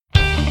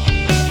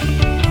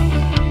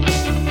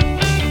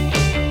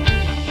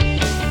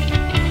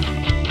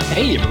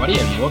Hey everybody,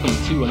 and welcome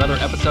to another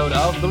episode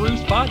of the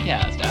Roost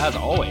Podcast. As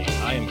always,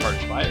 I am Carter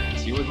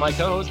Spires, here with my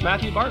co-host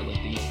Matthew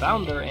Bartlett, the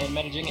founder and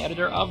managing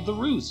editor of The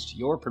Roost,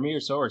 your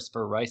premier source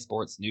for Rice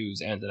sports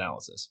news and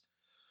analysis.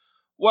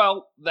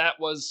 Well, that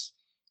was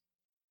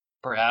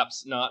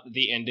perhaps not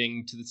the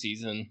ending to the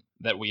season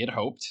that we had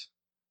hoped,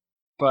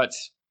 but,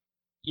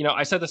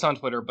 I said this on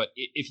Twitter, but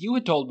if you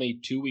had told me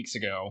 2 weeks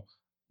ago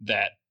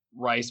that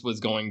Rice was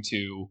going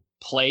to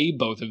play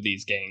both of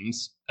these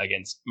games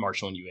against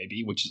Marshall and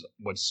UAB, which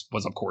was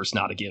of course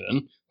not a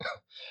given,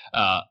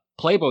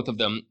 play both of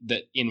them,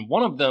 that in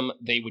one of them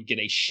they would get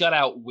a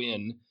shutout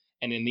win,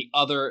 and in the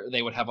other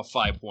they would have a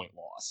 5-point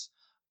loss.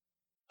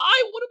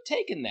 I would have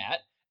taken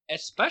that,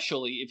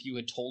 especially if you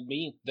had told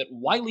me that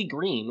Wiley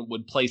Green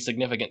would play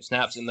significant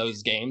snaps in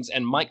those games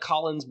and Mike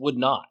Collins would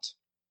not.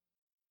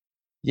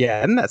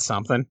 Yeah, isn't that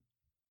something?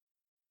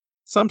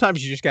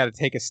 Sometimes you just got to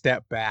take a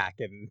step back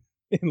and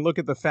look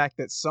at the fact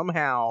that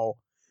somehow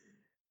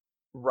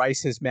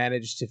Rice has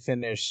managed to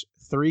finish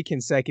 3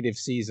 consecutive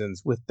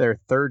seasons with their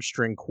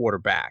third-string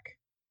quarterback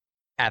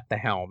at the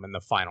helm in the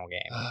final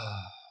game.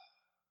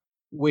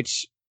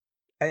 Which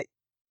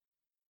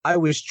I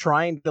was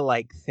trying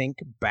to think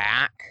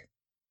back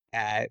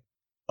at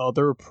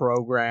other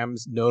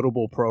programs,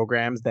 notable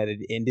programs that had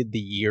ended the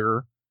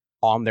year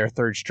on their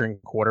third-string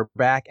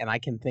quarterback, and I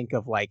can think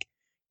of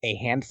a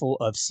handful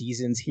of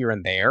seasons here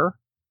and there.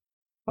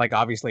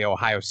 Obviously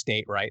Ohio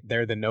State, right?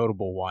 They're the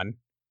notable one.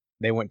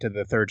 They went to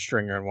the third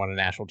stringer and won a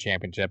national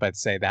championship. I'd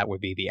say that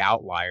would be the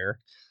outlier.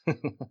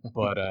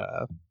 But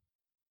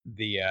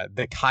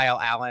the Kyle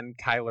Allen,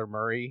 Kyler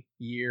Murray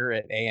year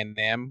at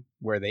A&M,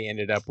 where they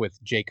ended up with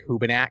Jake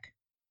Hubenak.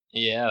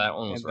 Yeah, that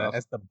one was rough.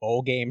 As the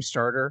bowl game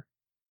starter.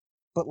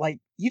 But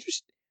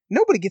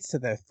nobody gets to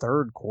their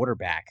third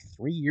quarterback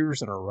 3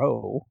 years in a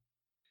row.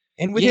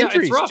 And with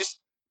injuries, it's rough.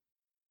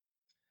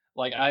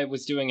 I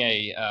was doing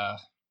a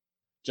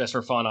just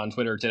for fun on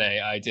Twitter today,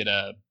 I did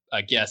a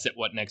guess at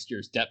what next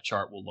year's depth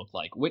chart will look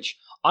like, which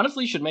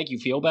honestly should make you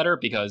feel better,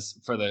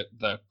 because for the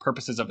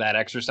purposes of that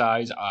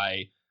exercise,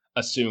 I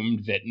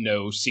assumed that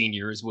no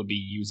seniors would be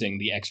using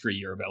the extra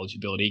year of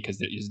eligibility because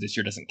this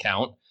year doesn't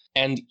count.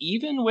 And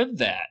even with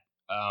that,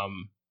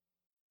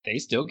 they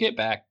still get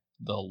back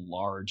the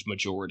large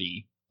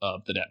majority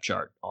of the depth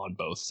chart on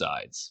both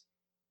sides.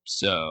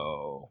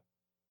 So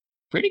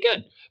pretty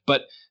good.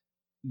 But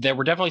there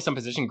were definitely some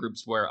position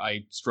groups where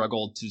I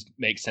struggled to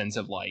make sense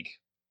of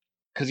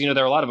because there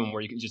are a lot of them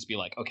where you can just be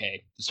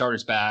okay, the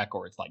starter's back,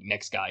 or it's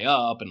next guy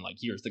up, and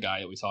here's the guy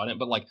that we saw in it.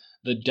 But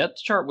the depth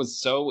chart was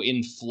so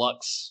in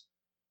flux,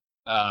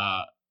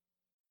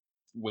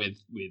 with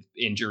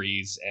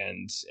injuries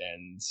and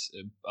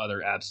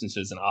other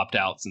absences and opt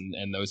outs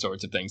and those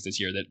sorts of things this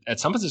year, that at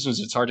some positions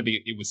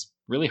it was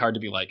really hard to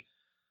be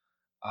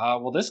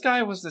well, this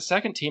guy was the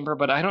second teamer,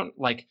 but I don't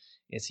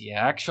is he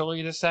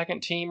actually the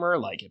second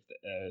teamer?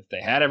 If they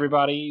had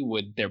everybody,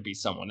 would there be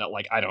someone that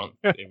I don't?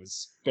 It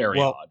was very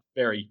odd,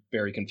 very,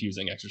 very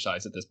confusing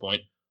exercise at this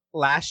point.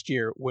 Last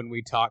year, when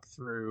we talked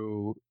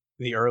through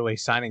the early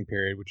signing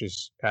period, which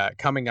is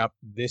coming up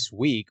this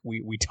week,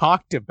 we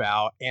talked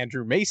about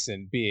Andrew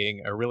Mason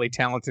being a really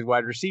talented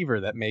wide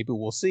receiver that maybe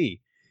we'll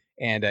see,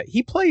 and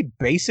he played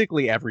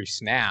basically every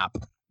snap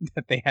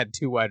that they had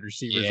 2 wide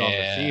receivers on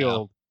the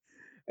field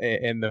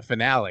in the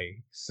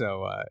finale.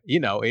 So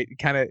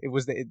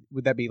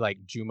would that be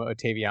Juma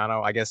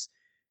Ottaviano? I guess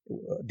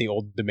the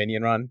Old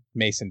Dominion run,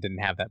 Mason didn't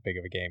have that big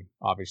of a game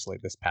obviously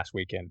this past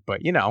weekend,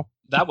 but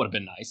that would have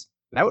been nice.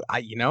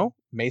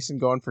 Mason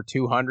going for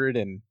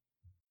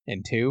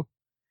 202,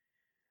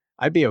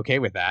 I'd be okay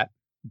with that,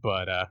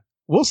 but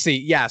we'll see.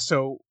 Yeah,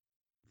 so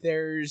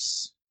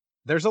there's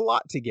a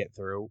lot to get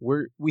through.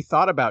 We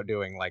thought about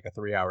doing a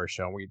 3-hour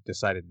show, and we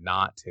decided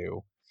not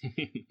to.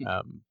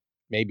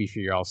 Maybe for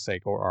y'all's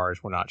sake or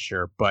ours, we're not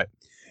sure. But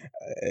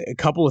a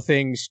couple of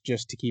things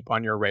just to keep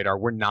on your radar.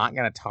 We're not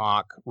going to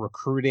talk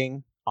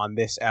recruiting on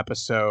this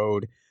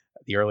episode.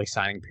 The early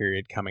signing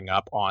period coming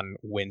up on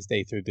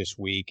Wednesday through this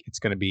week. It's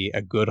going to be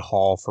a good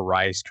haul for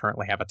Rice.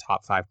 Currently have a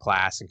top 5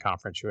 class in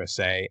Conference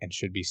USA and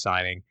should be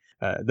signing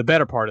the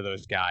better part of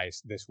those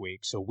guys this week.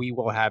 So we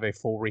will have a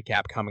full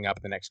recap coming up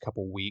in the next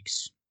couple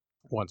weeks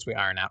once we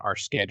iron out our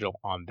schedule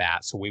on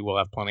that. So we will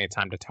have plenty of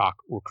time to talk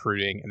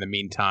recruiting. In the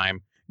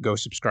meantime, go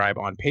subscribe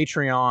on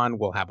Patreon.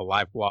 We'll have a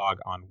live blog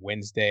on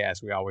Wednesday,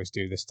 as we always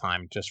do this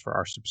time, just for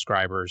our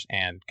subscribers,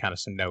 and kind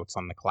of some notes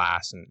on the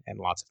class and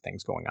lots of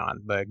things going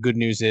on. The good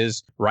news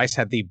is Rice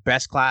had the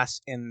best class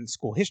in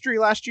school history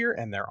last year,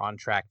 and they're on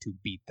track to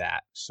beat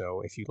that.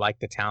 So if you like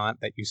the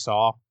talent that you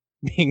saw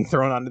being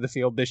thrown onto the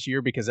field this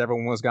year because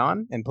everyone was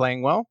gone and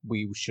playing well,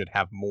 we should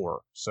have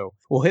more. So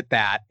we'll hit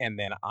that. And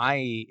then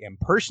I am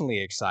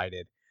personally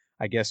excited.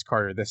 I guess,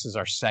 Carter, this is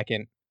our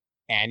second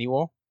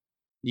annual.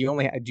 Do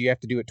you have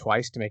to do it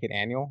twice to make it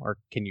annual, or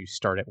can you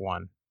start at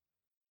 1?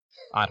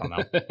 I don't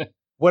know.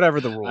 Whatever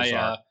the rules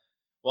are.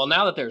 Well,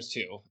 now that there's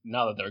 2,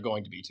 now that there are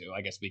going to be 2, I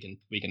guess we can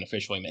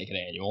officially make it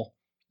annual.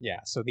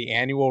 Yeah. So the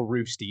annual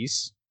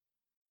Roosties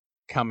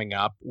coming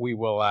up. We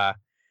will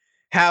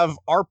have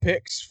our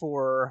picks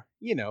for,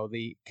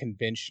 the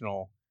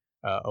conventional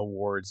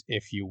awards,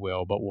 if you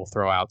will, but we'll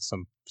throw out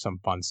some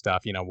fun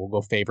stuff. We'll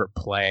go favorite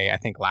play. I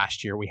think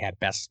last year we had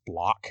best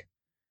block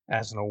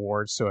as an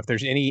award. So if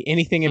there's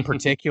anything in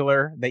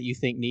particular that you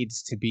think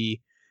needs to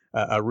be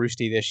a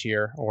Roosty this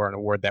year, or an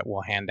award that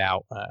we'll hand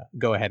out,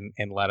 go ahead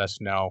and let us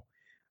know.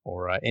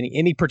 Or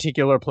any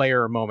particular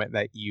player or moment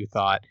that you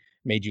thought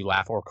made you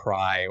laugh or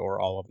cry,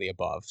 or all of the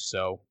above.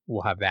 So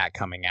we'll have that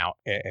coming out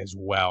as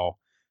well.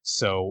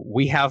 So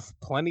we have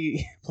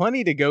plenty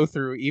to go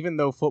through, even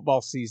though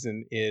football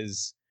season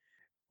is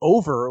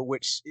over,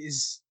 which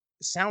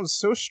sounds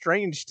so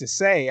strange to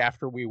say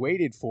after we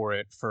waited for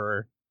it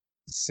for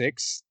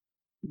 6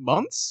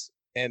 months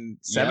and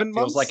 7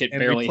 months. Feels like it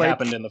barely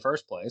happened in the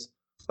first place.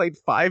 Played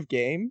 5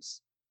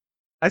 games.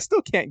 I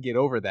still can't get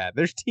over that.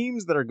 There's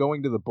teams that are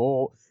going to the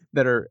bowl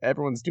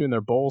everyone's doing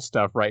their bowl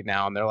stuff right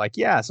now, and they're like,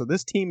 yeah, so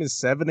this team is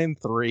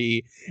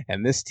 7-3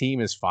 and this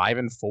team is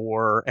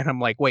 5-4, and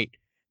I'm like, wait,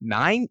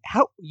 9?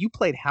 How you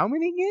played how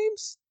many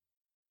games?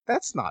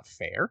 That's not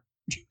fair.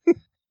 Yeah.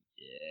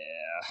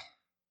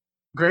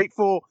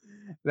 Grateful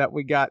that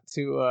we got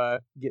to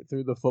get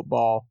through the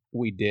football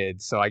we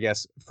did. So I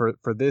guess for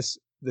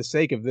the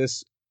sake of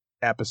this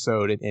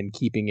episode and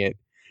keeping it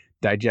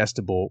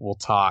digestible, we'll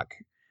talk.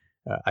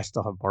 I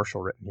still have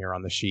Marshall written here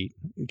on the sheet.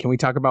 Can we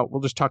talk about?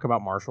 We'll just talk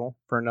about Marshall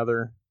for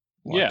another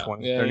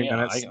 30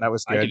 minutes. That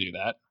was good. I could do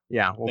that.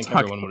 Yeah, I think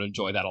everyone would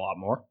enjoy that a lot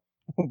more.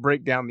 We'll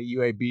break down the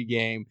UAB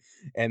game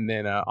and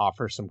then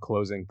offer some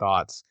closing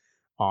thoughts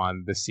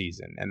on the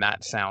season. And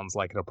that sounds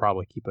like it'll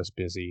probably keep us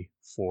busy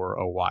for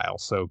a while.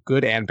 So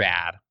good and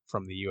bad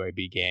from the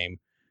UAB game.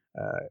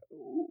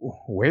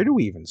 Where do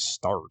we even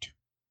start?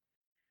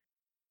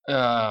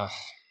 I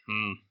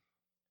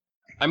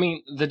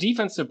mean, the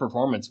defensive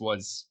performance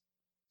was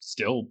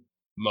still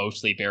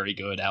mostly very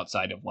good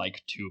outside of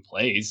like 2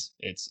 plays.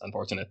 It's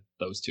unfortunate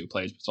those 2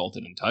 plays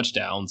resulted in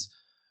touchdowns.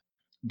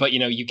 But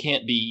you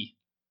can't be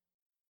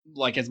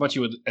like as much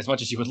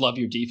as you would love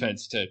your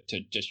defense to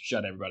just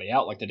shut everybody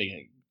out like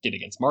they did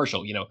against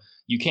Marshall.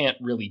 You can't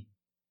really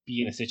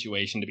be in a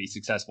situation to be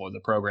successful as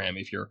a program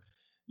if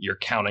you're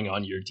counting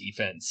on your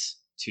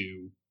defense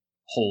to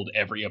hold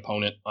every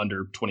opponent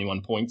under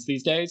 21 points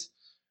these days.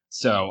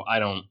 So I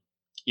don't,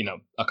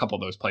 a couple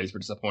of those plays were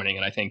disappointing,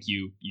 and I think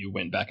you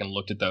went back and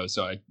looked at those.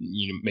 So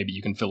maybe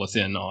you can fill us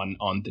in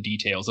on the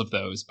details of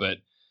those. But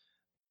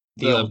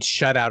the old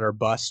shutout or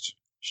bust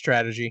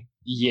strategy.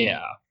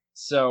 Yeah.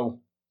 So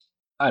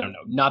I don't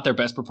know. Not their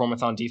best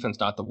performance on defense,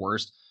 not the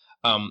worst.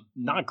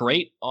 Not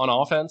great on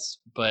offense,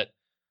 but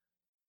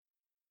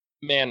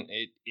man,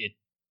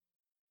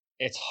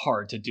 it's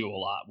hard to do a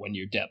lot when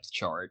your depth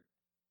chart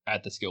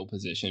at the skill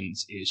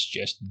positions is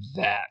just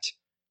that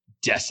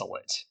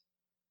desolate.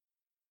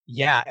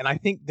 Yeah, and I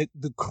think that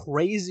the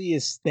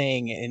craziest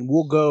thing, and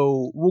we'll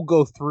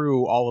go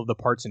through all of the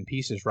parts and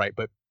pieces, right?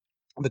 But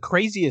the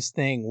craziest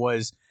thing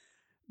was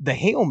the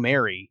Hail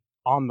Mary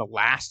on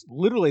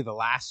literally the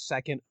last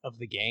second of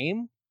the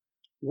game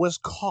was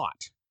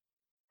caught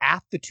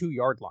at the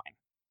 2-yard line.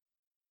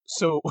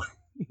 So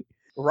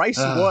Rice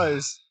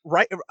was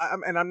right.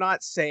 And I'm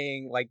not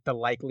saying like the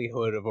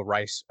likelihood of a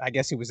Rice, I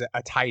guess he was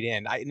a tight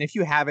end. And if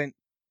you haven't,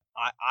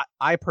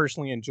 I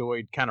personally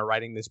enjoyed kind of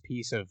writing this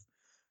piece of,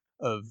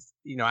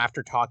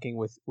 after talking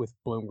with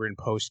Bloomgren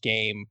post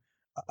game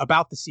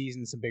about the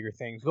season, some bigger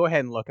things. Go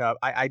ahead and look up.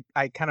 I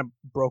kind of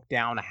broke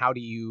down how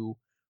do you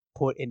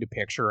put into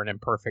picture an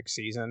imperfect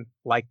season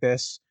like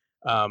this.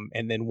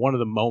 And then one of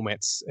the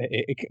moments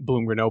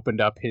Bloomgren opened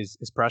up his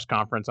press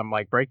conference. I'm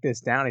like, break this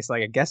down. He's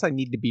like, I guess I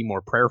need to be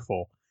more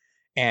prayerful.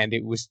 And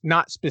it was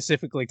not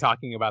specifically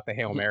talking about the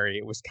Hail Mary.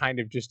 It was kind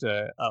of just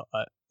an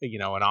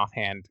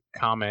offhand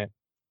comment.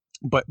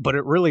 But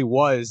it really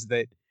was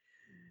that,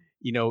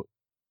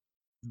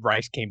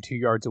 Rice came 2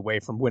 yards away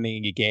from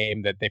winning a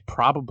game that they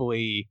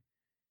probably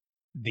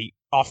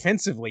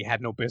offensively had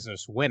no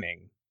business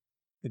winning.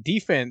 The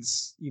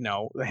defense,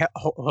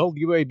 held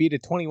UAB to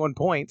 21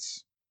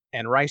 points,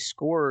 and Rice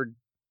scored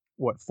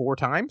 4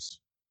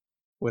 times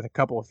with a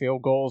couple of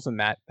field goals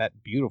and that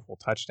beautiful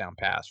touchdown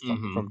pass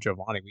from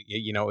Giovanni.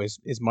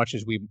 As much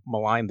as we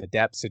malign the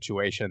depth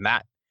situation,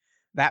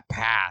 that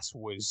pass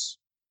was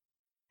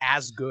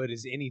as good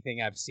as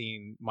anything I've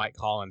seen Mike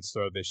Collins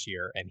throw this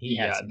year, and he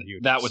had some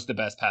beauties. That was the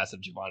best pass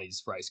of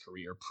Giovanni's Rice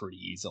career pretty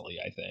easily,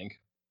 I think.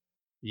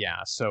 Yeah,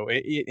 so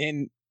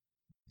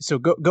So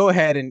go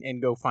ahead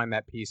and go find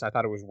that piece. I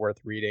thought it was worth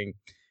reading.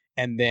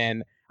 And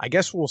then I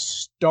guess we'll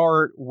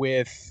start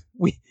with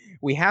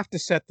we have to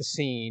set the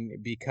scene,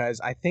 because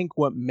I think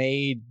what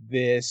made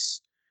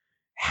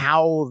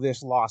how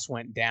this loss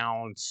went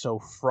down so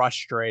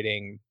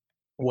frustrating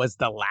was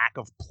the lack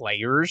of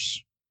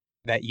players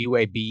that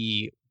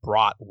UAB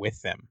brought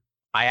with them.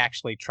 I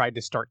actually tried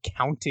to start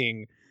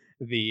counting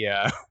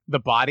the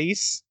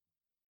bodies,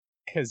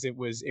 because it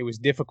was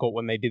difficult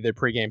when they did their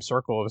pregame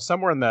circle. It was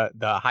somewhere in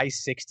the high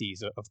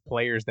 60s of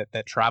players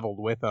that traveled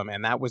with them,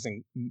 and that was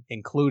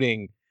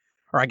including,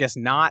 or I guess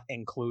not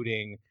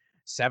including,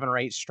 7 or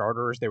 8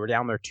 starters. They were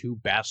down their 2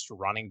 best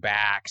running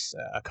backs,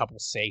 a couple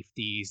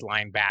safeties,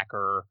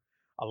 linebacker,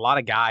 a lot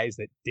of guys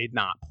that did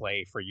not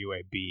play for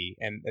UAB,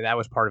 and that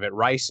was part of it.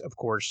 Rice, of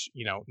course,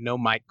 no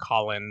Mike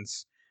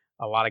Collins,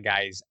 a lot of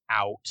guys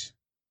out,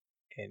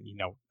 and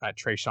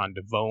Trayshawn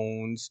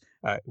DeVones.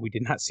 We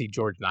did not see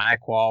George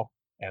Nyaqual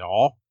at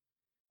all,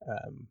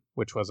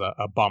 which was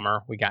a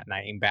bummer. We got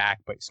Naeem back,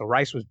 but so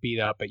Rice was beat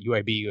up, but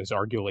UAB was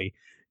arguably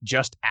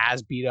just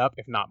as beat up,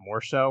 if not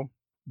more so.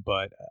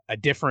 But a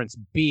difference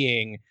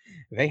being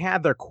they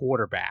had their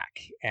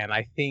quarterback, and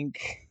I think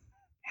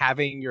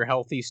having your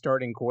healthy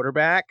starting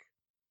quarterback,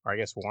 or I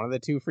guess one of the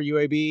two for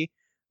UAB,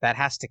 that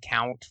has to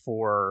count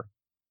for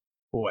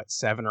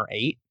 7 or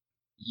 8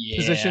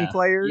 position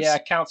players. Yeah,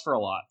 it counts for a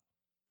lot.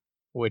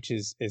 Which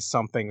is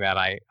something that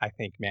I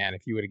think, man,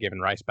 if you would have given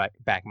Rice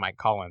back Mike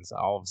Collins,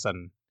 all of a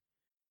sudden,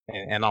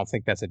 and I don't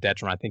think that's a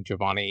detriment. I think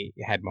Giovanni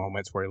had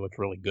moments where he looked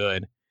really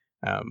good.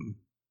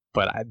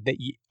 But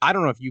I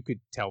don't know if you could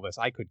tell this.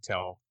 I could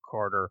tell,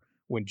 Carter,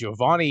 when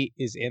Giovanni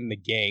is in the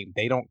game,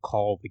 they don't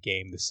call the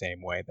game the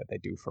same way that they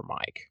do for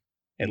Mike.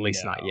 At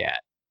least not yet.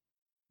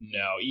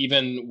 No,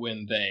 even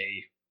when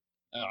they,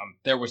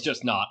 there was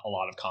just not a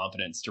lot of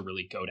confidence to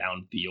really go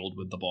downfield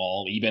with the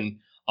ball. Even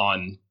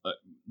on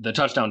the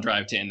touchdown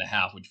drive to end the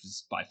half, which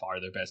was by far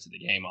their best of the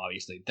game,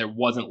 obviously, there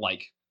wasn't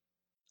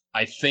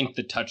I think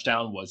the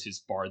touchdown was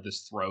his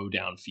farthest throw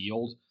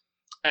downfield.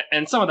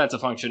 And some of that's a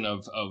function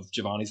of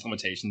Giovanni's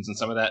limitations, and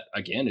some of that,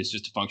 again, is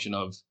just a function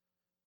of,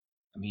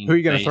 who are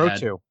you going to throw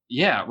to?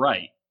 Yeah,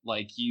 right.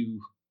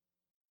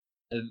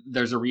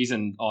 There's a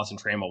reason Austin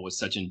Trammell was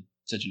such an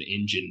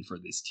engine for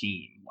this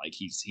team.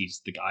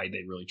 He's the guy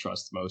they really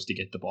trust most to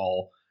get the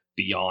ball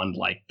beyond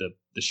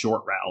the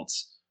short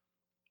routes.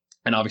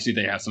 And obviously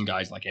they have some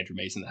guys like Andrew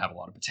Mason that have a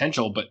lot of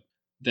potential, but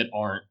that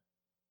aren't,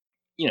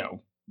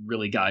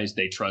 really guys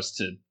they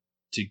trust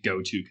to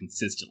go to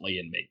consistently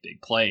and make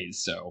big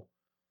plays. So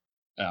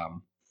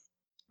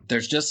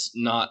there's just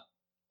not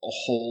a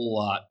whole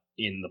lot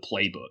in the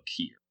playbook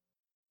here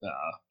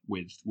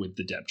with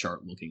the depth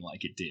chart looking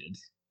like it did.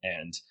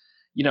 And,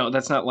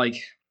 that's not like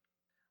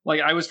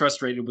I was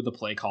frustrated with the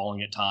play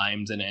calling at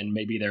times, and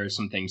maybe there are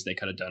some things they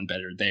could have done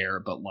better there,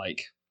 but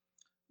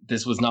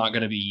this was not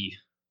going to be,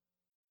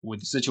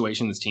 with the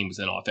situation this team was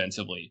in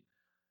offensively,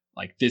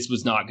 this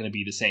was not going to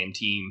be the same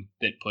team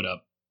that put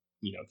up,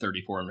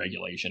 34 in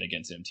regulation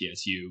against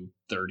MTSU,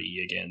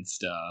 30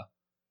 against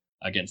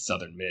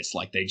Southern Miss.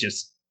 They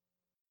just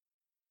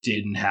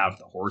didn't have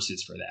the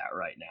horses for that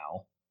right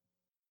now.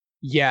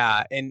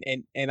 Yeah,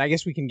 and I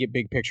guess we can get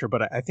big picture,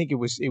 but I think it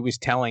was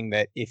telling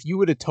that if you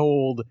would have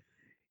told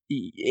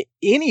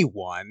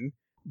anyone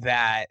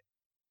that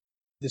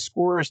the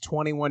score is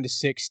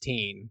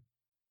 21-16,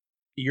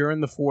 you're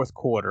in the fourth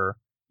quarter,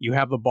 you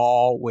have the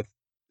ball with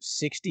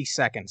 60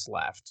 seconds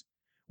left,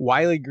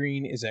 Wiley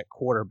Green is at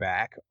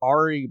quarterback,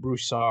 Ari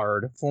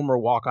Broussard, former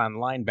walk-on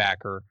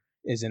linebacker,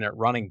 is in at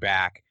running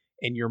back,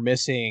 and you're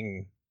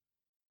missing,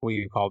 what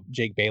you call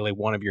Jake Bailey,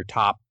 one of your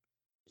top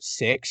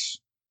 6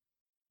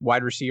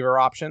 wide receiver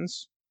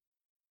options.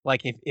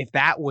 If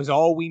that was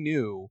all we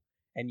knew,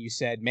 and you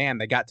said, man,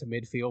 they got to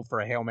midfield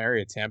for a Hail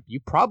Mary attempt, you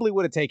probably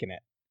would have taken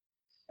it.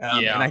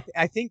 Yeah. And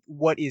I think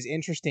what is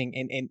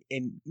interesting,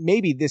 and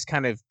maybe this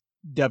kind of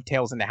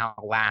dovetails into how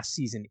last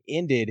season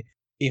ended,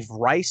 if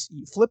Rice,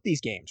 you flip these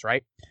games,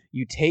 right?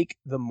 You take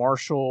the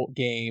Marshall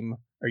game,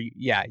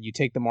 you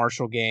take the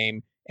Marshall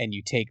game and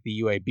you take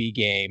the UAB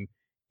game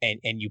and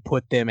you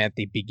put them at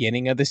the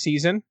beginning of the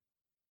season.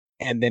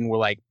 And then we're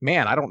like,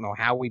 man, I don't know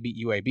how we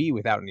beat UAB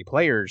without any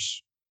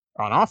players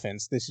on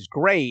offense. This is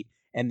great.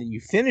 And then you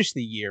finish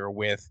the year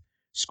with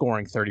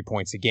scoring 30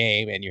 points a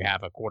game and you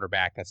have a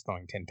quarterback that's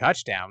throwing 10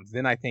 touchdowns.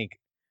 Then I think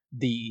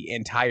the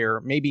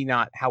entire, maybe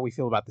not how we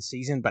feel about the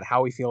season, but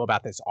how we feel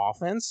about this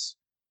offense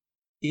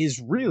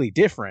is really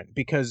different,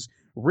 because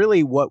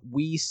really what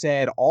we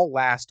said all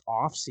last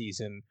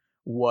offseason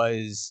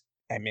was,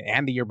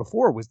 and the year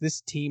before, was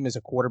this team is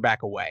a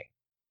quarterback away.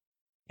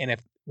 And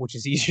which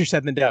is easier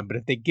said than done, but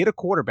if they get a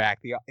quarterback,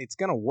 it's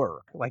going to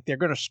work. They're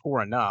going to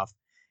score enough.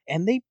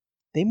 And they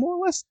more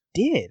or less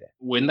did.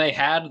 When they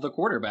had the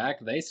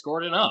quarterback, they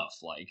scored enough,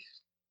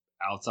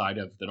 outside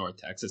of the North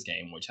Texas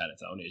game, which had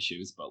its own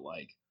issues, but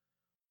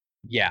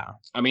yeah.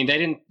 They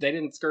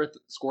didn't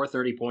score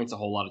 30 points a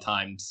whole lot of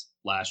times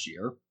last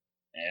year,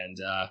 and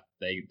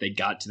they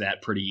got to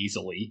that pretty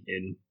easily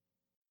in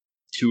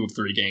 2 of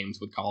 3 games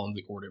with Collins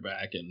at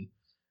quarterback, and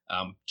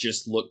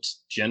just looked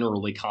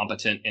generally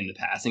competent in the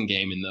passing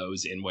game in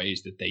those, in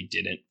ways that they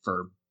didn't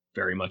for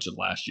very much of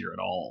last year at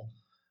all.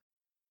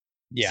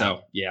 Yeah.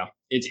 So yeah,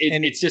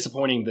 it's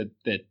disappointing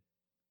that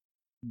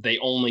they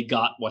only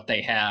got what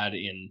they had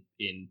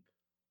in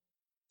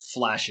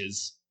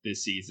flashes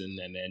this season,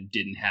 and then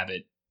didn't have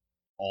it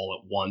all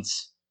at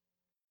once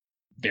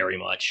very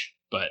much.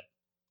 But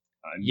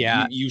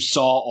you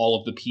saw all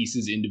of the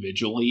pieces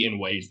individually in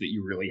ways that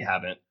you really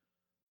haven't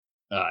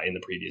in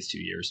the previous 2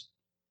 years.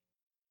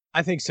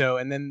 I think so.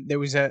 And then there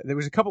was a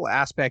couple of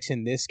aspects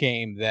in this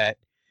game that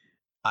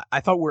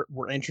I thought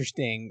were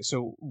interesting.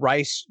 So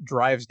Rice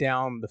drives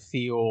down the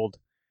field,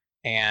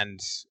 and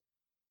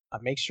I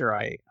make sure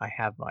I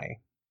have my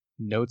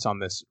notes on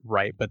this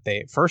right. But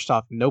they first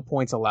off, no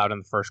points allowed in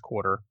the first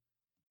quarter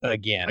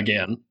again.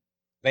 Again.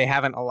 They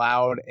haven't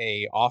allowed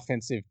a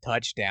offensive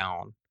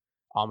touchdown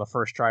on the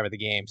first drive of the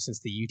game since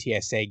the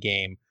UTSA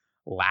game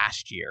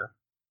last year.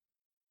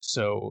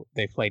 So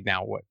they played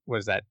now, what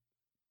was that,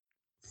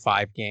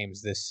 5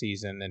 games this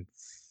season and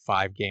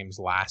 5 games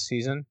last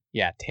season?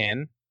 Yeah,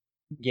 10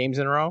 games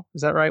in a row.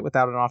 Is that right?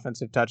 Without an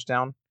offensive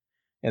touchdown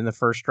in the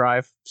first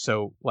drive.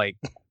 So, like,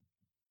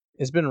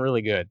 it's been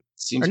really good.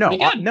 Seems or no,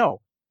 pretty good.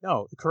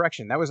 No,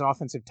 correction. That was an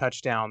offensive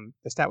touchdown.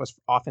 The stat was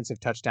offensive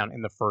touchdown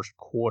in the first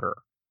quarter.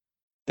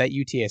 That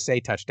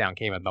UTSA touchdown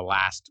came in the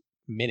last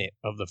minute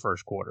of the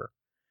first quarter.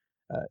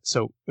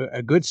 So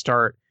a good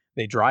start.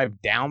 They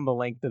drive down the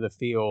length of the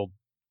field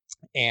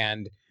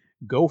and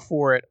go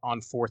for it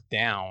on fourth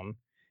down,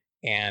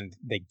 and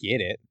they get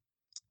it.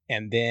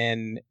 And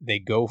then they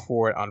go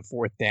for it on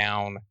fourth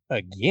down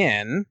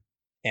again,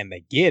 and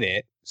they get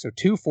it. So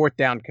 2 fourth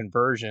down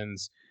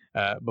conversions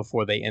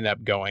before they end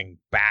up going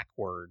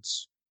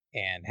backwards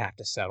and have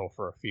to settle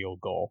for a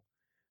field goal.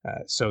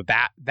 So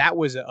that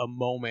was a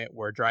moment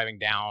where driving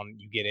down,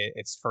 you get it.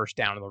 It's first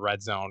down in the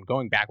red zone.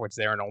 Going backwards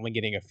there and only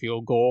getting a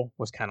field goal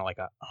was kind of like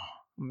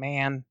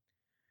man.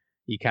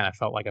 You kind of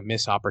felt like a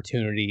missed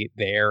opportunity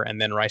there. And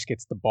then Rice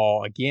gets the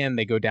ball again.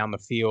 They go down the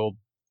field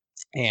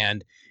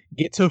and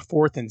get to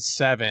 4th and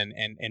 7.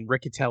 And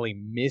Riccatelli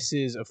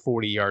misses a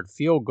 40-yard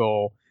field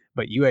goal,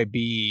 but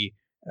UAB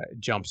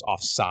jumps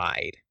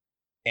offside.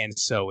 And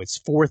so it's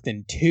 4th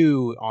and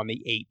 2 on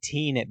the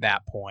 18 at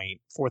that point,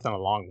 4th and a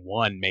long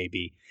one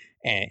maybe,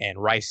 and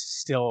Rice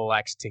still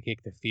elects to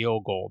kick the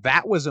field goal.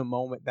 That was a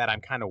moment that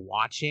I'm kind of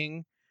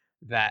watching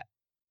that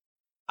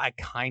I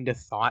kind of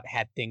thought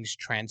had things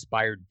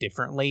transpired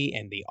differently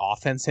and the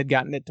offense had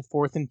gotten it to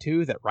 4th and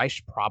 2, that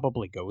Rice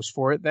probably goes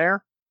for it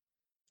there.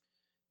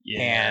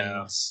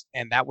 Yeah.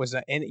 And that was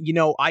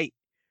I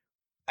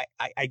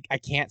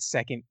can't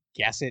second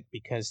guess it,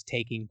 because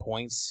taking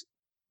points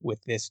with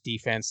this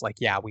defense, like,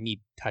 yeah, we need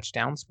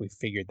touchdowns. We've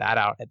figured that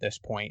out at this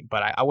point,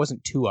 but I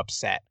wasn't too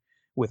upset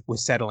with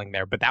settling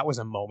there. But that was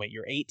a moment.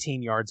 You're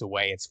 18 yards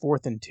away. It's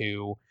 4th and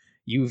 2.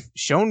 You've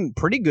shown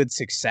pretty good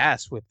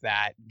success with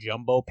that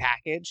jumbo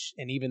package,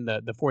 and even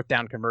the fourth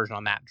down conversion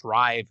on that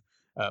drive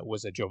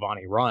was a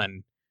Giovanni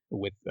run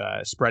with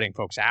spreading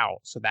folks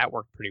out. So that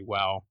worked pretty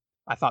well.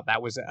 I thought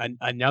that was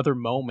another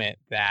moment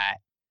that,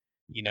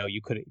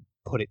 you could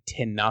put it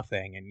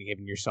 10-0 and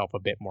giving yourself a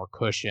bit more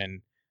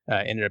cushion.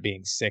 Ended up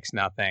being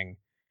 6-0.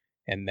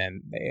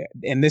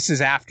 And this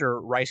is after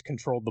Rice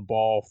controlled the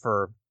ball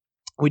for,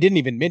 we didn't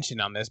even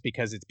mention on this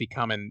because it's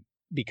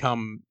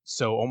become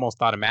so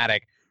almost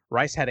automatic.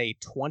 Rice had a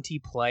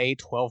 20-play,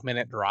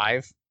 12-minute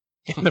drive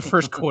in the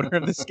first quarter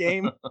of this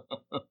game.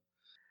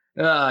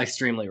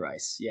 Extremely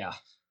Rice. Yeah.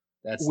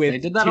 They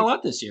did that a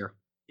lot this year.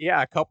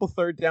 Yeah, a couple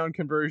third down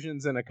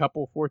conversions and a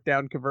couple fourth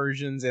down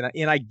conversions. And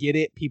I get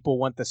it. People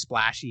want the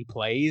splashy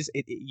plays.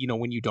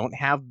 When you don't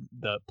have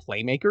the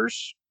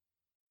playmakers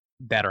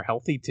that are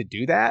healthy to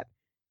do that,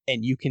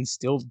 and you can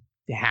still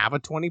have a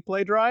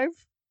 20-play drive,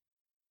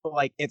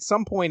 like, at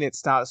some point it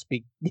stops.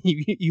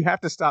 You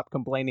have to stop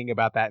complaining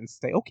about that and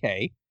say,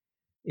 okay,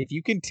 if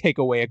you can take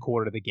away a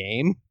quarter of the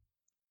game,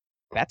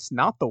 that's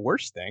not the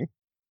worst thing.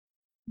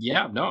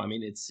 Yeah, no, I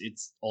mean,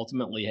 it's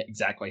ultimately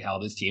exactly how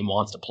this team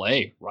wants to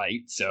play,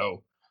 right?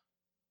 So,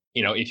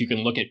 if you can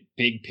look at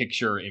big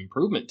picture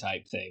improvement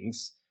type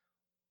things,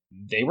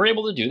 they were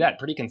able to do that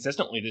pretty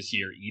consistently this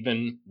year,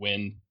 even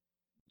when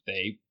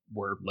they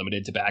were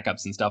limited to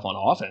backups and stuff on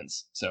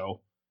offense.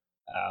 So,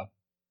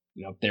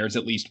 there's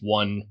at least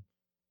one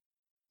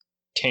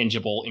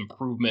tangible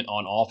improvement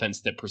on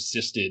offense that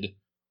persisted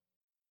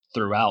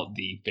throughout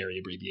the very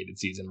abbreviated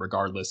season,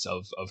 regardless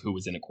of who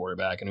was in a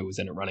quarterback and who was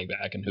in a running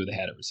back and who they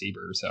had at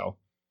receiver. So,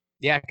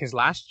 yeah, because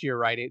last year,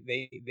 right,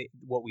 they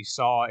what we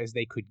saw is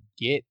they could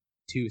get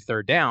to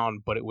third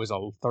down, but it was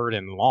a 3rd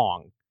and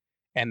long,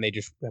 and they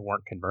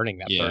weren't converting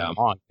that 3rd and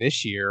long.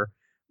 This year,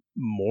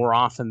 more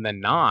often than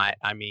not,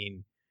 I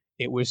mean,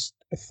 it was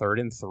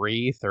 3rd and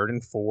 3, 3rd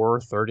and 4,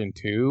 3rd and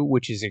 2,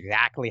 which is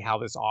exactly how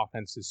this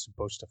offense is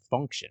supposed to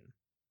function.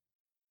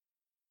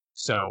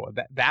 So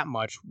that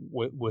much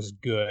was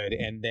good.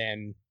 And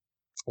then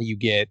you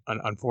get,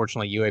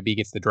 unfortunately, UAB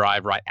gets the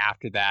drive right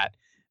after that.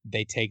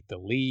 They take the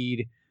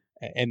lead.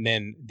 And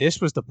then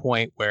this was the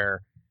point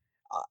where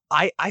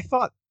I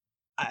thought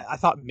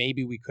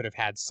maybe we could have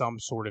had some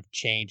sort of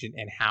change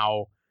in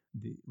how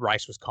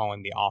Rice was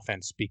calling the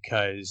offense,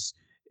 because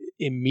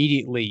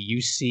immediately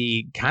you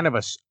see kind of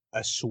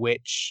a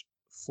switch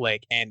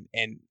flick, and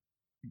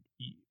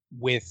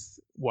with,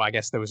 well, I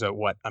guess there was a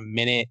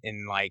minute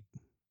and like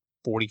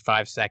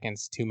 45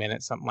 seconds, 2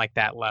 minutes, something like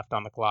that left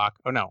on the clock.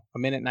 Oh no, a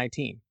minute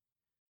 19.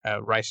 The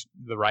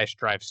Rice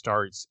drive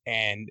starts,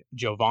 and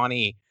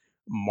Giovanni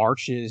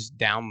marches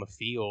down the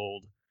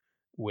field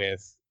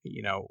with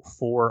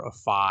 4 of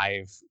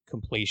 5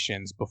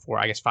 completions before,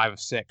 I guess 5 of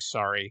 6,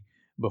 sorry,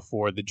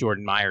 before the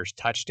Jordan Myers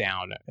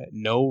touchdown.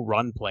 No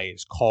run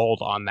plays called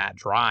on that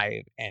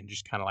drive, and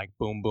just kind of like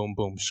boom, boom,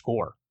 boom,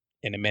 score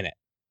in a minute.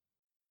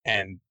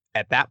 And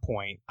at that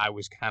point, I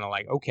was kind of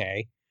like,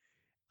 okay,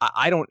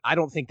 I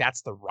don't think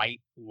that's the right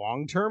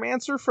long-term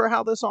answer for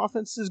how this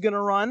offense is going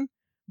to run,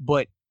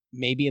 but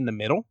maybe in the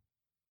middle.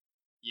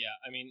 Yeah,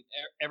 I mean,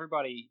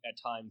 everybody at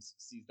times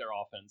sees their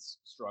offense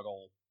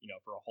struggle,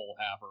 for a whole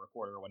half or a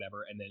quarter or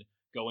whatever, and then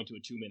go into a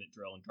 2-minute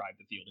drill and drive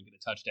the field and get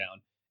a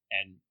touchdown.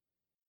 And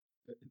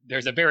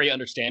there's a very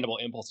understandable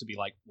impulse to be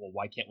like, well,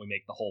 why can't we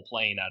make the whole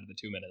plane out of the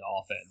 2-minute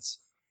offense?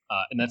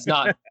 And that's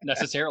not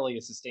necessarily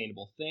a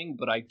sustainable thing,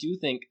 but I do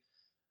think,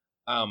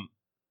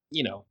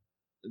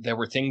 there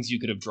were things you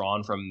could have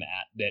drawn from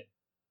that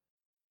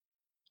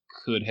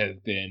could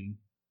have been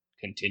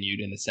continued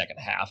in the second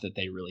half that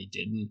they really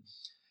didn't.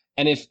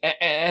 And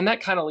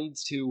that kind of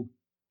leads to,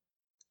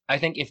 I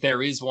think if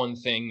there is one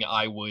thing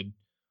I would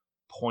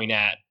point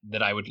at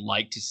that I would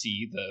like to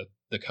see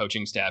the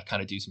coaching staff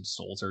kind of do some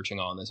soul searching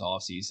on this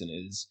offseason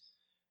is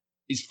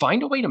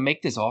find a way to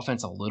make this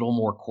offense a little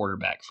more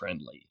quarterback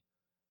friendly.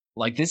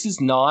 Like, this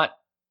is not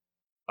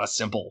a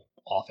simple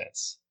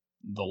offense,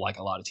 like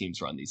a lot of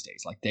teams run these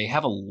days. Like, they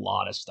have a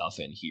lot of stuff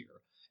in here.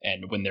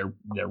 And when they're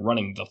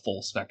running the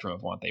full spectrum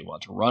of what they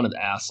want to run, it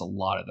asks a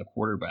lot of the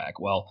quarterback.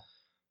 Well,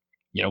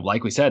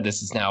 like we said,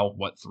 this is now,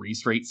 3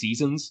 straight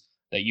seasons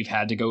that you've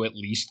had to go at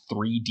least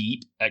 3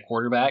 deep at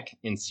quarterback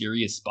in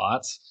serious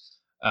spots.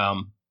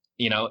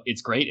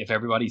 It's great if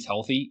everybody's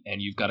healthy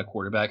and you've got a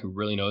quarterback who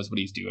really knows what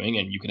he's doing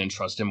and you can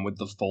entrust him with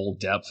the full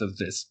depth of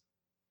this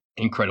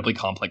incredibly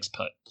complex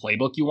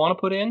playbook you want to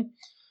put in.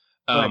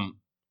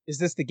 Is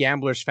this the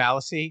gambler's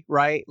fallacy,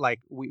 right?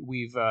 Like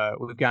we've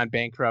gone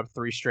bankrupt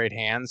 3 straight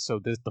hands, so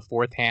this the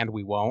 4th hand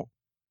we won't.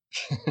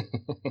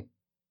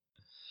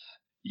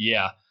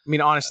 Yeah. I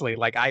mean, honestly,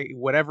 like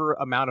whatever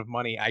amount of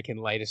money I can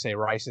lay to say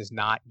Rice is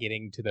not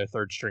getting to their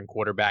 3rd string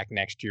quarterback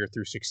next year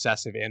through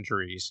successive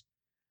injuries,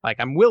 like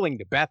I'm willing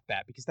to bet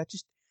that, because that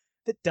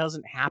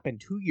doesn't happen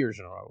 2 years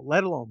in a row,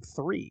 let alone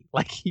 3.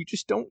 Like, you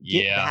just don't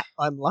get that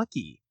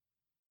unlucky.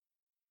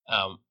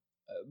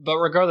 But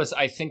regardless,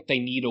 I think they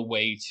need a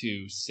way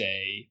to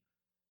say,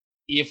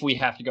 if we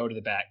have to go to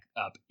the back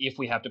up, if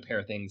we have to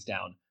pare things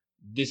down,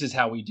 this is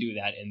how we do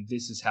that, and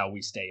this is how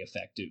we stay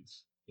effective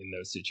in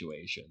those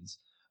situations.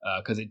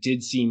 Because it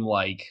did seem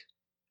like,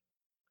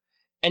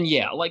 and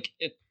yeah, like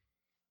it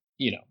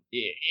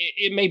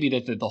may be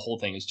that the whole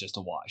thing is just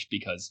a wash,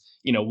 because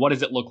what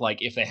does it look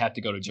like if they have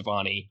to go to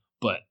Giovanni,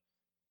 but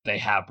they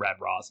have Brad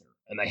Rosner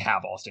and they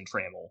have Austin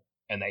Trammell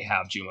and they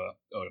have Juma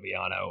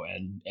Otoviano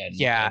and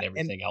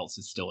everything else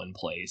is still in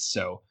place.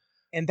 So,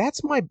 and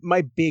that's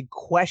my big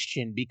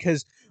question,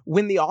 because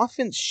when the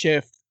offense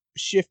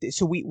shifted,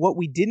 so what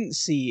we didn't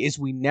see is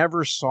we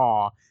never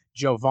saw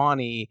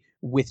Giovanni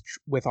with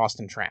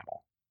Austin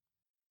Trammell.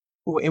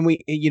 And we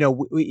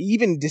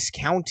even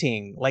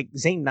discounting, like,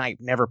 Zane Knight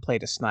never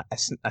played a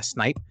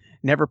snipe,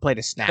 never played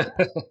a snap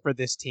for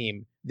this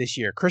team this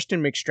year.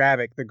 Christian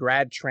McStravick, the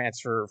grad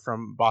transfer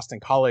from Boston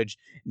College,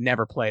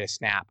 never played a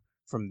snap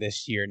from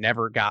this year,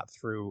 never got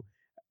through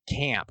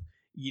camp.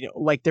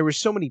 Like, there were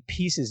so many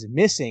pieces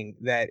missing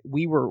that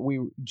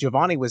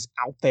Giovanni was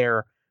out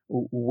there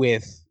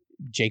with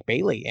Jake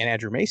Bailey and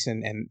Andrew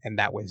Mason, and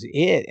that was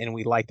it, and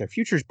we liked their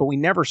futures, but we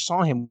never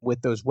saw him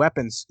with those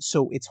weapons,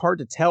 so it's hard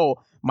to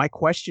tell. My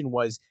question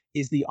was,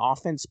 is the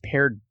offense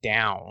pared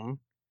down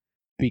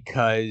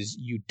because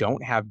you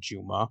don't have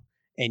Juma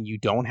and you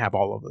don't have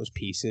all of those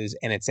pieces,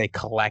 and it's a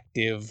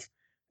collective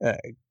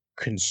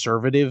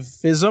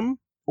conservatism,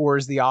 or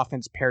is the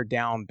offense pared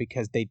down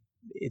because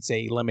it's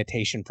a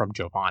limitation from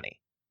Giovanni?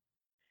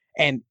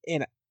 And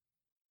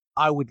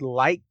I would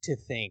like to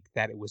think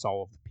that it was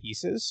all of the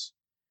pieces.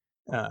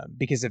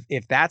 Because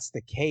if that's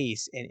the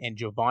case, and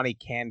Giovanni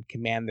can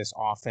command this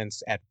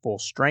offense at full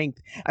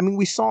strength, I mean,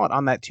 we saw it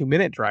on that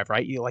 2-minute drive,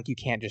 right? You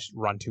can't just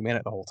run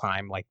 2-minute the whole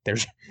time. Like,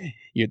 there's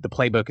the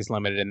playbook is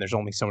limited, and there's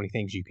only so many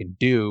things you can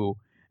do.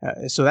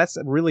 So that's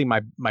really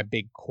my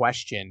big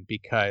question,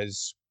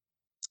 because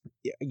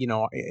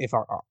if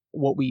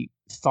what we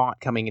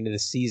thought coming into the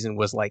season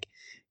was like,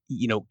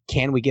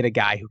 can we get a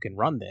guy who can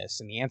run this?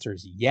 And the answer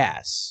is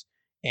yes.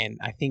 And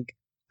I think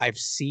I've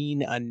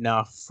seen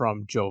enough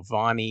from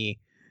Giovanni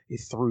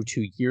through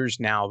 2 years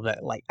now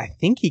that, like, I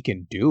think he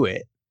can do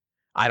it.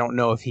 I don't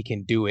know if he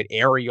can do it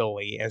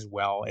aerially as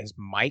well as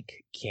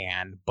Mike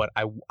can, but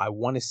I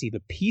want to see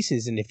the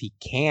pieces. And if he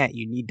can't,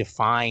 you need to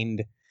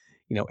find,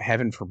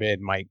 heaven forbid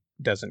Mike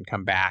doesn't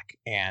come back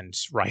and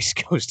Rice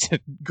goes to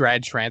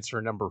grad transfer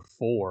number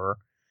 4.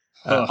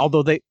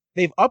 Although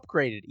they've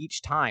upgraded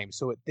each time.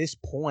 So at this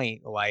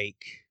point, like,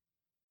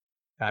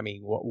 I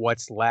mean,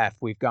 what's left?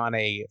 We've got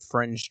a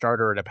fringe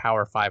starter at a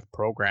Power 5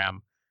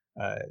 program.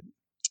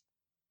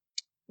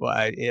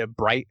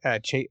 Bryce,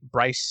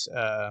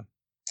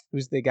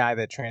 who's the guy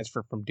that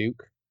transferred from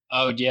Duke?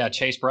 Oh yeah,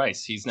 Chase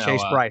Bryce. He's now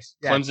Chase Bryce.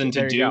 Clemson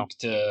to Duke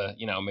to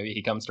maybe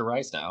he comes to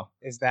Rice now.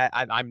 Is that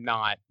I'm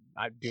not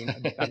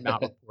I'm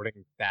not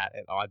reporting that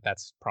at all.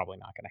 That's probably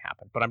not going to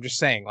happen. But I'm just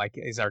saying, like,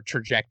 is our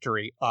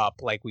trajectory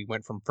up? Like, we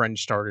went from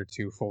fringe starter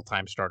to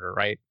full-time starter,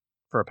 right?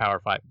 For a Power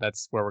 5.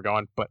 That's where we're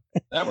going. But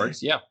that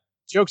works. Yeah.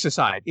 Jokes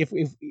aside, if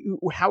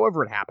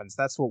however it happens,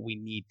 that's what we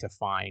need to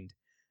find.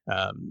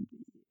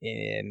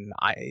 And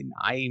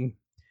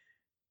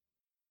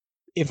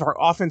if our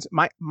offense,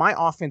 my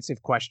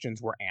offensive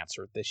questions were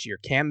answered this year.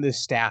 Can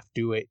this staff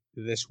do it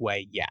this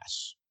way?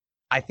 Yes.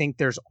 I think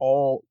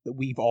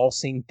we've all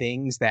seen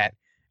things that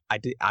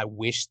I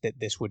wish that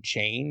this would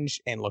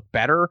change and look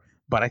better,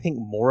 but I think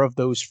more of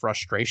those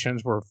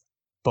frustrations were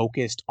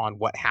focused on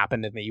what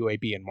happened in the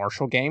UAB and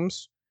Marshall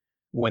games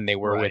when they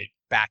were with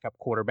backup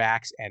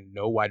quarterbacks and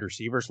no wide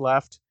receivers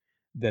left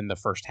than the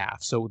first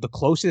half. So the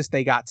closest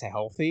they got to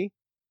healthy,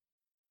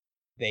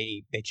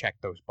 they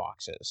checked those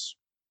boxes.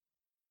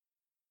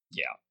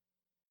 Yeah.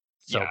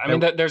 So, yeah, I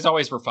mean, there's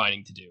always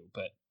refining to do,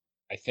 but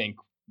I think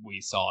we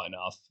saw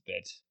enough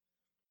that,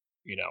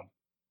 you know,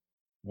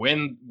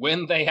 when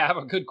they have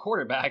a good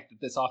quarterback,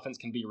 that this offense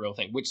can be a real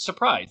thing, which,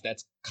 surprise,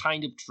 that's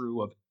kind of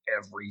true of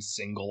every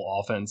single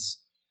offense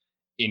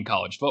in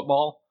college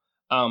football.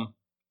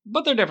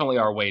 But there definitely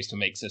are ways to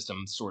make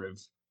systems sort of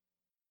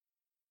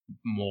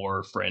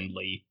more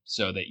friendly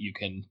so that you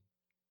can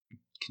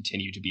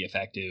continue to be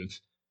effective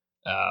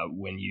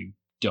when you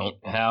don't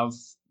have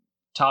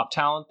top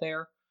talent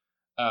there.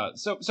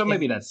 So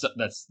maybe that's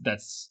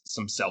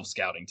some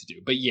self-scouting to do.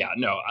 But yeah,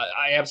 no,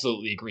 I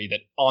absolutely agree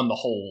that on the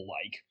whole,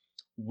 like,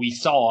 we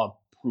saw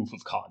proof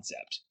of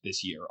concept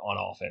this year on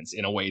offense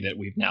in a way that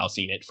we've now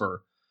seen it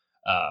for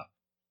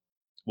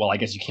well, I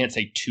guess you can't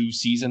say 2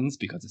 seasons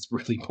because it's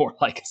really more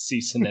like a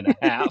season and a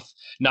half,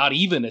 not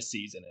even a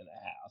season and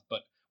a half.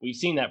 But we've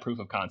seen that proof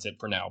of concept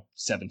for now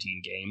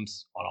 17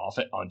 games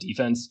on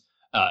defense,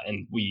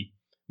 and we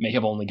may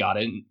have only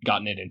gotten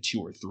it in 2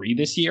 or 3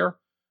 this year.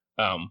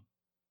 But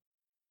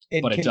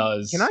it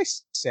does. Can I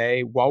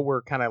say, while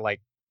we're kind of like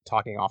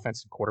talking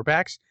offensive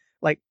quarterbacks,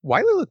 like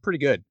Wiley looked pretty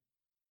good.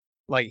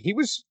 Like he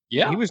was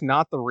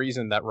not the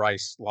reason that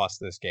Rice lost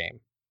this game.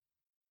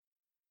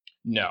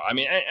 No, I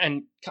mean,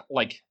 and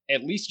like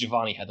at least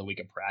Giovanni had the week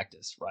of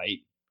practice, right?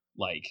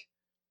 Like,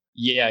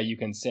 yeah, you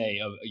can say,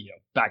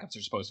 backups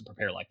are supposed to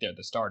prepare like they're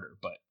the starter,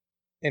 but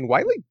and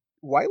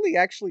Wiley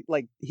actually,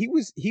 like, he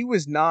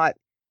was not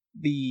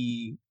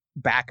the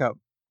backup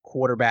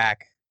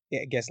quarterback,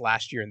 I guess,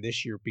 last year and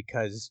this year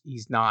because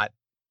he's not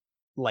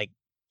like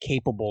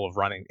capable of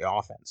running the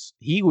offense.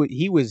 He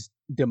was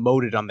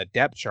demoted on the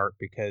depth chart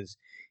because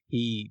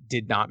he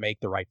did not make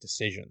the right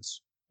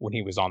decisions when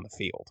he was on the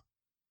field.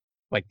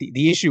 Like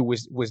the issue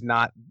was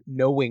not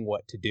knowing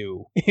what to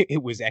do;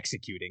 it was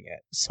executing it.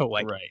 So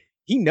like,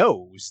 he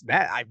knows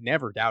that. I've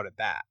never doubted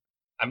that.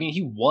 I mean,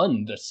 he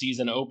won the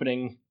season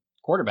opening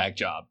quarterback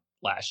job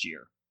last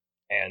year,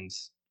 and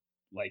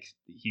like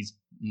he's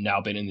now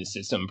been in the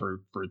system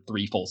for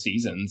 3 full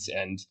seasons.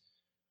 And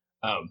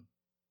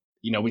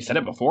we said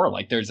it before,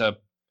 like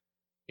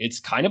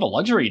it's kind of a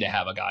luxury to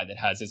have a guy that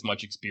has as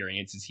much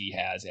experience as he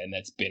has and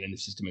that's been in the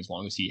system as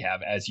long as he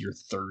have as your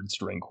 3rd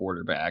string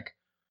quarterback.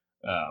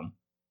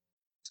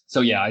 So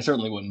yeah, I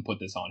certainly wouldn't put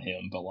this on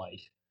him, but like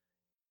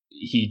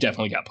he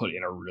definitely got put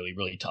in a really,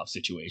 really tough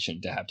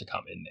situation to have to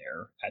come in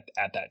there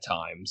at that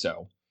time.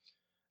 So,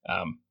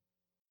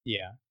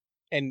 yeah.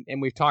 And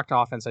we've talked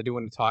offense. I do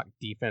want to talk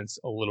defense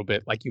a little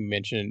bit, like you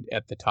mentioned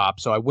at the top.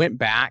 So I went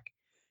back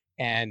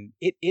and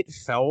it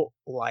felt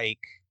like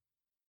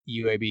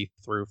UAB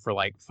threw for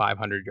like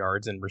 500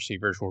 yards and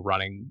receivers were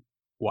running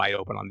wide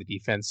open on the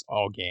defense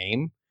all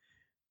game.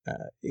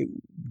 It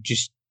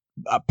just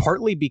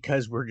partly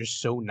because we're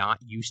just so not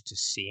used to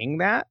seeing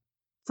that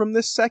from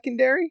this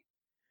secondary.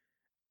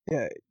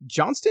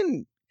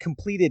 Johnston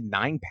completed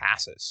 9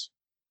 passes.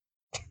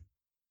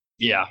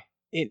 Yeah.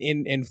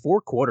 In 4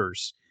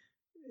 quarters,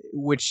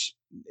 which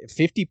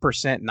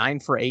 50%, 9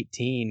 for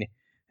 18.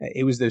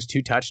 It was those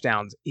 2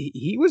 touchdowns.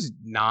 He was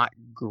not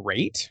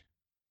great.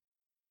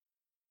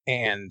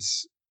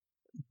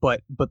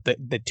 But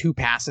the 2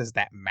 passes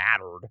that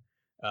mattered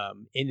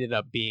ended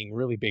up being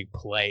really big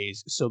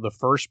plays. So the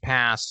first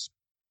pass,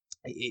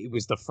 it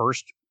was the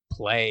first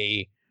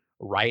play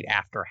right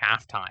after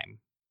halftime,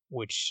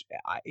 which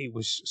it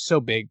was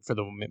so big for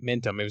the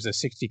momentum. It was a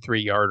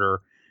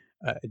 63-yarder,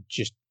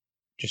 just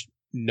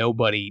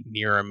nobody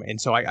near him. And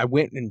so I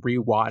went and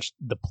rewatched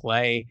the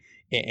play,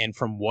 and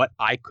from what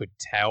I could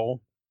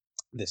tell,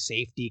 the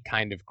safety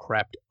kind of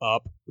crept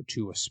up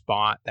to a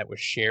spot that was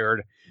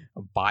shared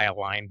by a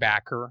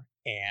linebacker,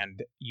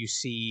 and you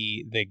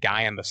see the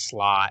guy in the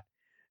slot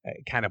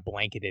kind of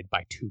blanketed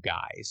by 2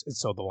 guys. And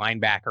so the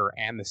linebacker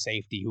and the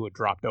safety who had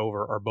dropped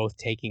over are both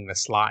taking the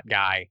slot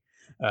guy.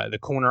 The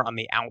corner on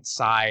the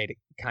outside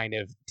kind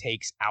of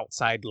takes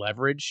outside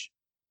leverage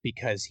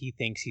because he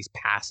thinks he's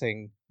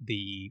passing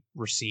the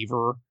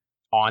receiver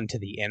onto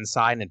the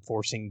inside and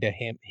forcing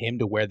him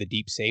to where the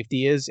deep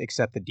safety is,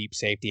 except the deep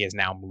safety has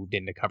now moved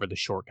in to cover the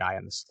short guy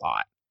in the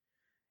slot.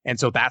 And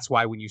so that's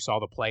why when you saw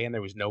the play and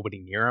there was nobody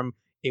near him,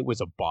 it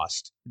was a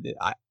bust.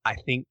 I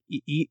think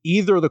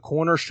either the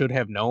corner should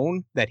have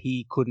known that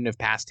he couldn't have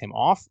passed him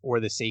off, or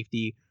the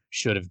safety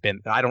should have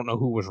been. I don't know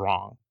who was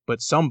wrong,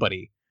 but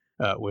somebody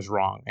was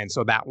wrong. And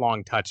so that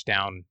long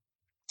touchdown,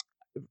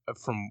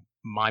 from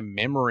my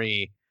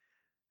memory,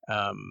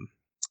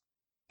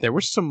 there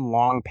were some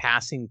long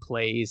passing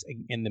plays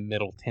in the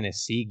Middle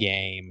Tennessee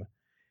game,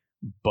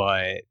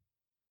 but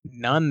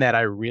none that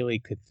I really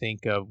could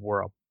think of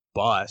were a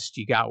bust.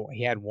 He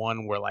had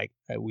one where like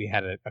we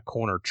had a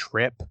corner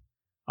trip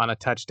on a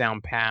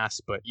touchdown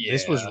pass, but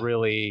this was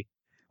really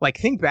like,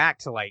 think back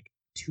to like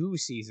 2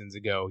 seasons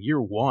ago,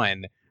 year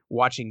 1,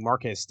 watching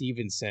Marquez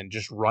Stevenson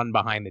just run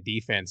behind the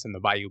defense in the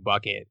Bayou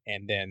Bucket,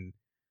 and then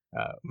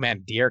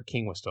De'Aaron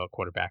King was still a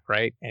quarterback,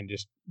 right? And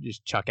just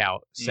chuck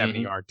out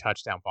 70-yard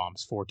touchdown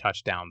bombs, 4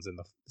 touchdowns in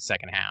the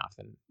second half.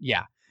 And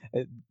yeah,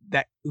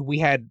 that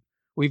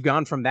we've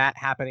gone from that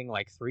happening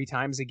like 3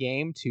 times a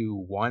game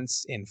to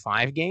once in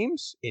 5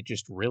 games. It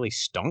just really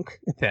stunk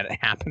that it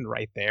happened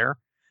right there.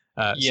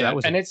 So that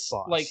was, and it's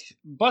bust. Like,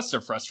 busts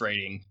are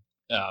frustrating,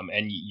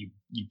 and you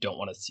don't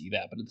want to see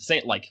that, but at the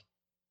same, like,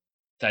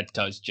 that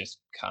does just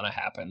kind of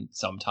happen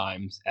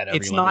sometimes at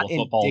every level of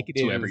football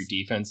to every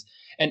defense.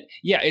 And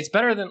yeah, it's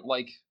better than,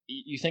 like,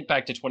 you think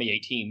back to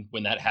 2018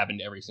 when that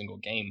happened every single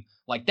game.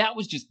 Like, that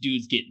was just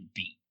dudes getting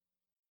beat.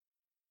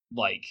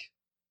 Like,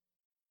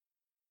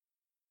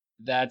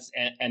 that's,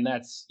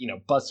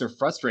 busts are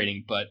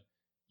frustrating, but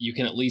you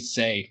can at least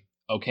say,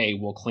 okay,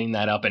 we'll clean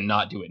that up and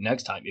not do it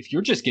next time. If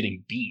you're just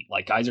getting beat,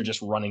 like, guys are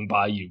just running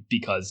by you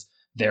because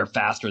they're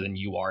faster than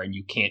you are and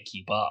you can't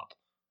keep up,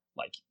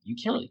 like, you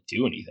can't really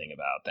do anything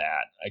about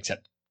that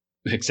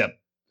except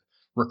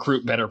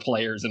recruit better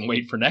players and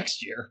wait for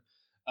next year.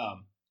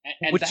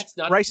 And which that's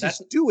not Rice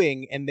is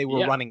doing, and they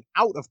were running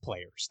out of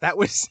players. That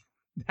was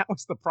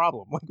the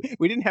problem.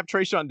 We didn't have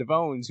Trayshawn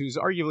DeVones, who's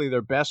arguably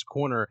their best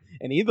corner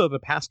in either of the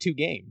past 2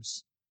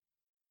 games.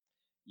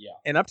 Yeah.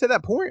 And up to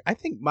that point, I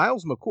think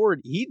Miles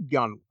McCord, he'd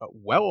gone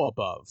well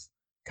above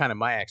kind of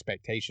my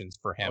expectations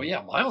for him. Oh,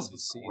 yeah. Miles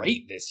was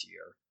great this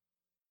year.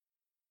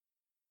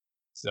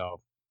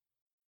 So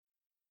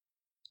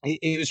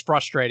it was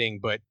frustrating,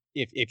 but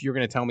if you're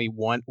going to tell me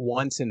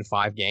once in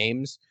 5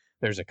 games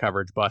there's a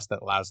coverage bust that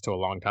allows to a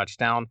long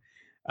touchdown,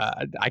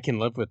 I can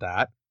live with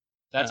that.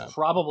 That's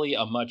probably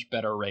a much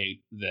better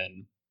rate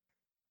than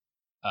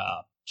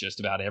just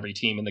about every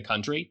team in the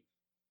country,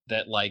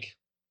 that, like,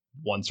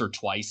 once or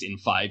twice in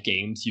 5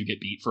 games you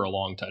get beat for a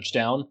long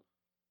touchdown.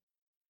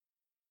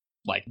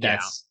 Like,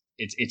 that's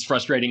it's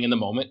frustrating in the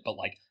moment, but,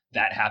 like,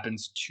 that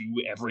happens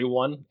to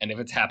everyone. And if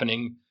it's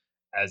happening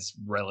as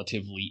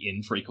relatively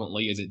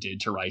infrequently as it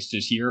did to Rice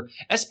this year,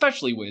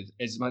 especially with,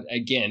 as much,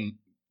 again,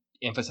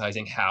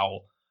 emphasizing how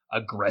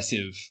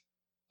aggressive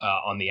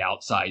on the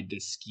outside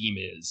this scheme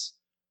is,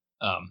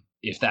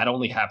 if that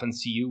only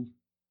happens to you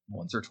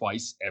once or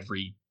twice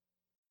every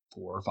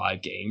 4 or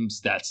 5 games,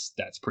 that's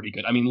pretty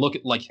good. I mean, look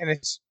at, like,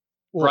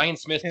 Brian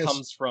Smith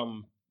comes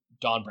from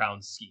Don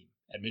Brown's scheme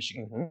at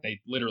Michigan.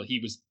 He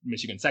was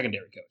Michigan's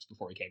secondary coach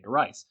before he came to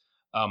Rice.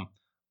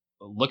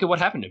 Look at what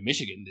happened to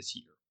Michigan this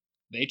year.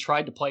 They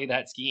tried to play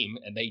that scheme,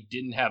 and they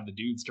didn't have the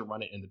dudes to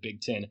run it in the Big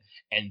Ten,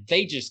 and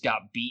they just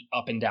got beat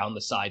up and down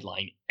the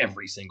sideline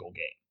every single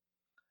game.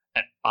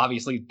 And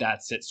obviously,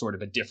 that's at sort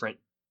of a different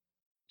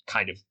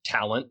kind of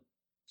talent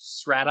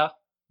strata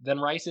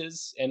than Rice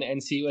is and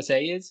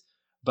CUSA is,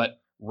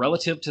 but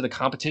relative to the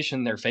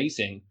competition they're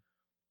facing,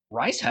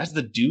 Rice has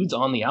the dudes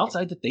on the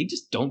outside that they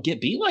just don't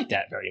get beat like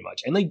that very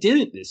much, and they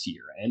didn't this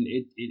year. And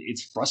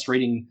it's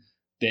frustrating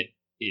that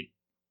it.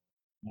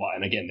 Well,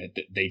 and again,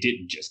 that they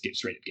didn't just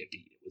straight up get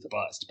beat. It was a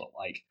bust, but,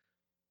 like,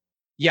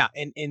 yeah,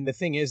 and the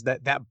thing is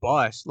that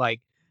bust,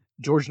 like,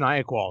 George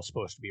Nyaqua is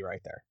supposed to be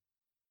right there.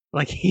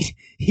 Like,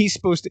 he's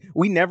supposed to.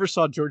 We never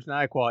saw George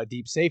Nyaqua at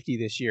deep safety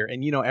this year,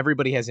 and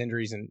everybody has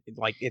injuries, and,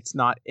 like, it's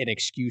not an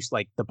excuse.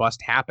 Like, the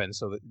bust happened,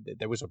 so that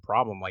there was a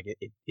problem. Like,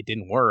 it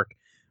didn't work,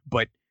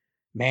 but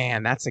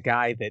man, that's a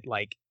guy that,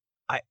 like,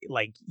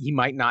 he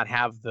might not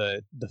have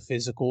the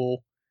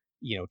physical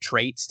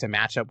traits to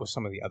match up with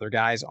some of the other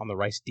guys on the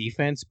Rice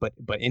defense, but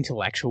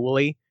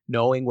intellectually,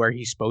 knowing where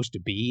he's supposed to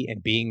be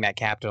and being that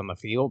captain on the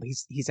field,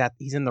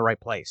 he's in the right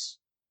place,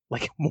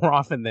 like, more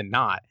often than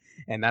not.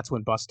 And that's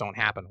when busts don't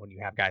happen, when you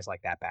have guys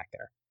like that back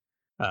there.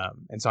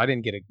 And so I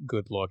didn't get a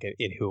good look at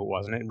who it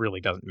was, and it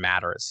really doesn't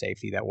matter at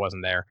safety that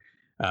wasn't there.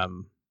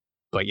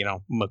 But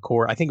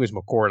McCord, I think it was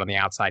McCord on the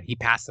outside. He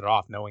passed it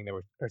off knowing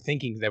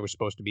thinking they were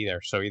supposed to be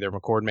there. So either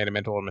McCord made a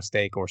mental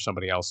mistake or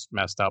somebody else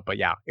messed up. But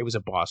yeah, it was a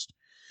bust.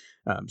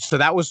 So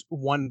that was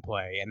one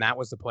play, and that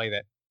was the play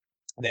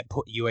that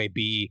put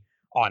UAB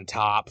on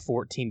top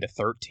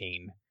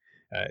 14-13.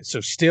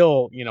 So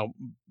still,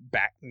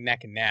 back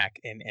neck and neck,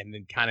 and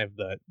then kind of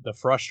the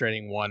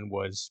frustrating one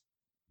was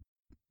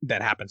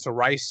that happened. So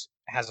Rice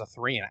has a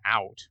 3 and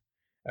out,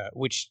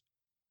 which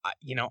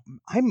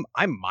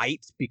I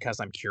might, because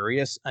I'm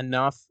curious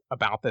enough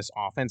about this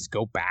offense,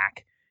 go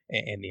back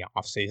in the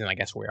offseason. I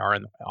guess we are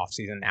in the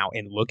offseason now,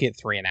 and look at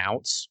 3 and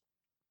outs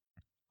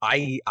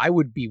I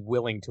would be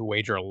willing to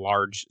wager a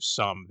large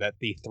sum that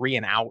the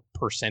 3-and-out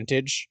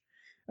percentage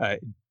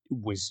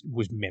was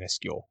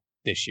minuscule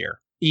this year.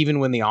 Even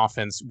when the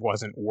offense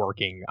wasn't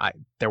working,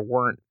 there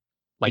weren't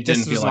It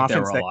didn't feel like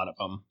there were a lot of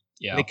them.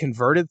 Yeah, they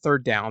converted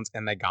third downs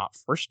and they got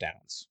first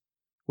downs,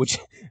 which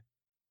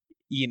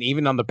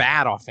even on the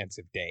bad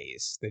offensive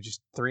days, they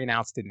just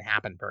 3-and-outs didn't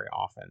happen very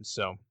often.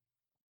 So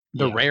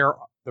the rare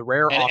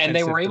and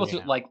they were able to,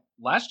 like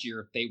last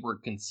year, they were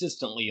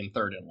consistently in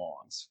 3rd and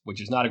longs,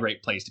 which is not a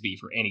great place to be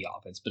for any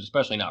offense, but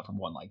especially not from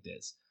one like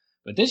this.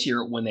 But this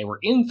year, when they were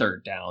in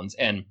 3rd downs,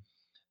 and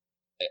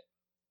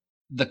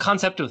the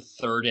concept of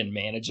 3rd and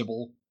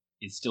manageable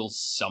is still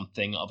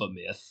something of a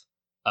myth.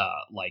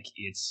 Like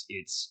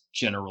it's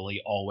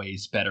generally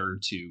always better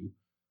to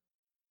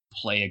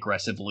play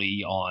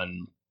aggressively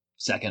on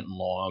 2nd and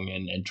long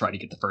and try to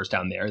get the first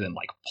down there than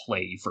like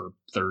play for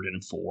 3rd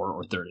and 4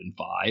 or 3rd and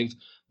 5.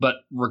 But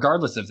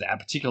regardless of that,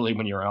 particularly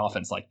when you're an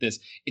offense like this,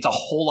 it's a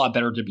whole lot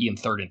better to be in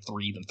 3rd and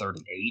 3 than 3rd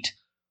and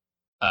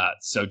 8.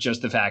 So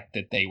just the fact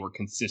that they were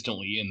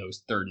consistently in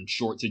those 3rd and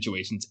short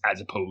situations as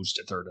opposed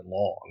to 3rd and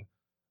long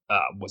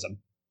was a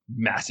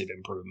massive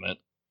improvement.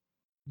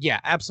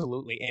 Yeah,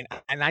 absolutely.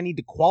 And I need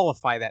to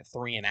qualify that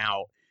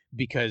 3-and-out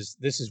because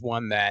this is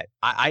one that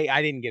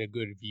I didn't get a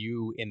good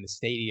view in the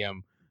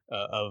stadium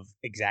of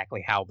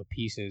exactly how the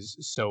pieces.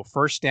 So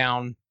first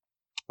down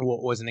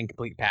was an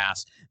incomplete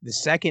pass. The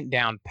second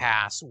down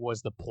pass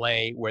was the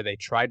play where they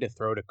tried to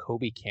throw to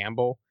Kobe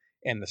Campbell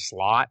in the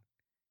slot,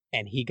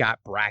 and he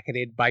got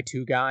bracketed by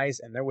 2 guys,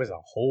 and there was a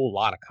whole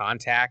lot of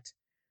contact.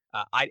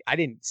 I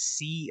didn't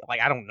see,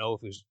 like, I don't know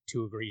if it was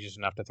too egregious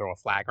enough to throw a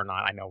flag or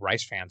not. I know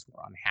Rice fans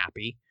were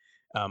unhappy.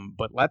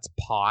 But let's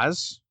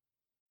pause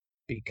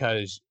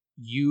because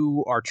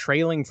you are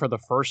trailing for the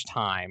first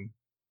time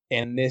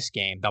in this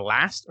game.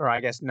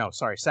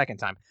 Second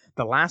time.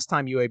 The last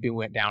time UAB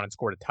went down and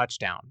scored a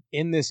touchdown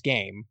in this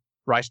game,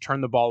 Rice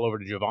turned the ball over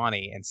to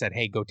Giovanni and said,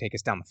 "Hey, go take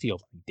us down the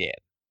field." And he did.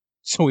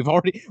 So we've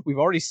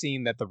already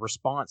seen that the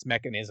response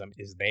mechanism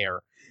is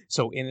there.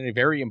 So in a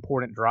very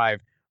important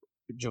drive,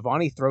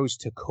 Giovanni throws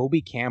to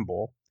Kobe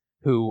Campbell,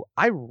 who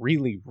I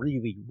really,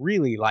 really,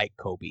 really like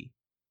Kobe.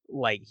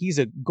 Like, he's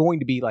going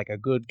to be like a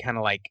good kind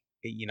of like,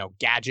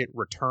 gadget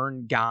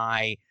return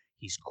guy.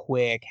 He's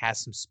quick,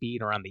 has some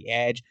speed around the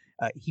edge.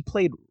 He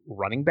played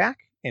running back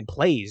and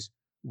plays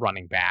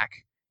running back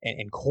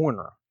and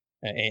corner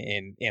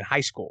in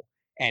high school.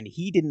 And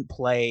he didn't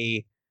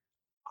play.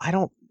 I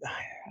don't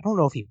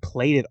know if he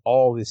played it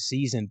all this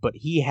season, but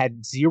he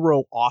had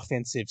 0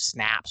 offensive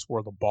snaps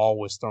where the ball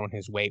was thrown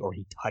his way or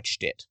he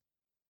touched it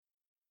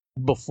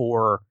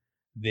before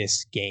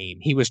this game.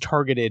 He was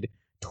targeted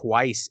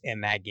twice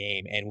in that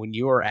game. And when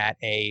you are at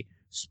a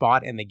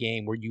spot in the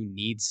game where you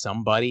need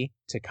somebody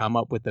to come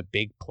up with a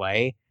big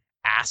play,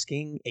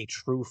 asking a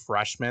true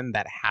freshman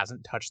that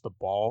hasn't touched the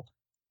ball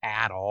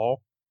at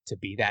all to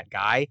be that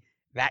guy,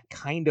 that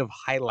kind of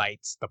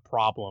highlights the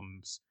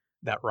problems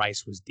that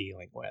Rice was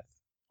dealing with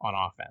on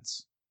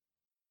offense.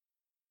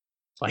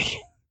 Like,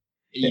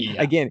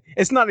 again,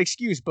 it's not an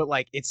excuse, but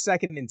like, it's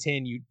 2nd and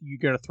 10. You're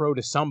going to throw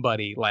to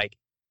somebody. Like,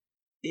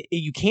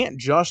 you can't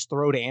just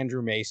throw to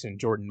Andrew Mason,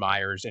 Jordan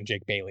Myers, and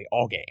Jake Bailey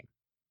all game.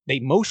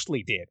 They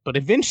mostly did, but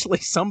eventually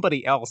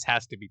somebody else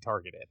has to be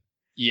targeted.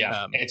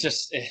 Yeah, it's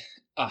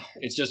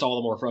just all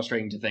the more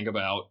frustrating to think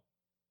about,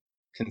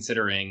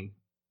 considering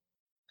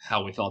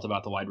how we felt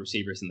about the wide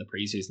receivers in the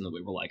preseason, that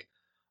we were like,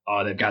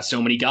 oh, they've got so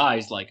many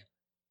guys, like,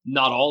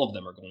 not all of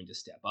them are going to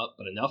step up,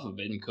 but enough of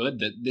it could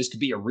that this could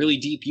be a really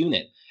deep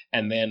unit.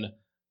 And then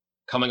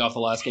coming off the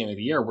last game of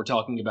the year, we're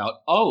talking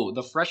about,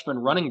 the freshman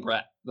running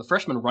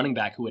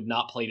back who had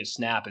not played a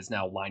snap is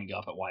now lining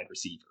up at wide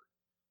receiver.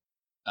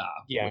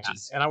 Which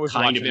is and I was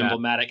kind of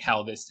emblematic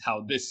how this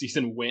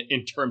season went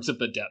in terms of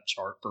the depth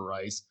chart for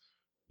Rice.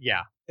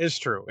 Yeah, it's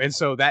true. And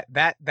so that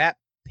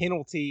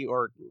penalty,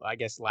 or I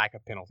guess lack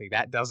of penalty,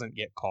 that doesn't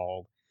get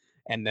called.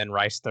 And then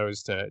Rice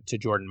throws to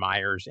Jordan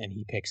Myers and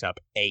he picks up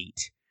 8.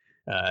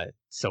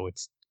 So it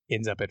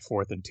ends up at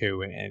 4th and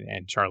 2,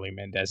 and Charlie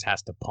Mendez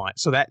has to punt.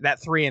 So that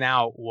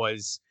 3-and-out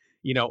was,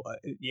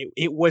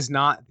 it was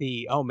not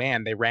the, oh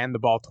man, they ran the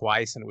ball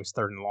twice and it was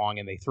 3rd and long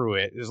and they threw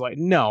it. It was like,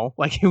 no,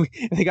 like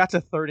they got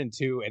to 3rd and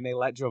 2 and they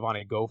let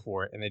Giovanni go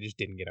for it and they just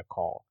didn't get a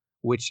call,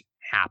 which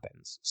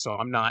happens. So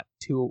I'm not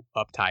too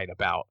uptight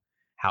about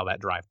how that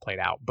drive played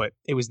out, but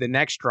it was the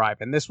next drive.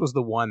 And this was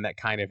the one that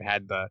kind of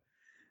had the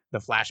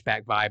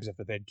flashback vibes of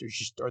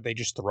are they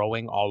just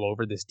throwing all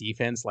over this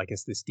defense? Like,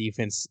 is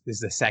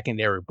the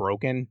secondary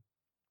broken?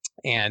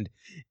 And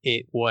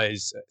it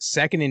was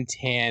 2nd and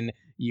 10.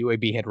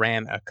 UAB had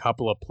ran a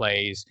couple of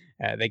plays.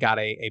 They got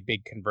a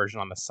big conversion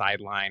on the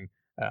sideline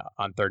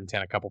on 3rd and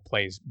 10, a couple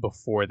plays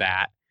before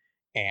that.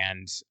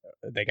 And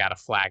they got a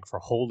flag for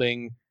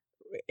holding.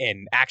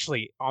 And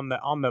actually on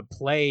the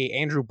play,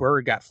 Andrew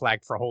Bird got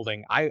flagged for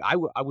holding. I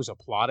was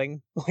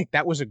applauding. Like,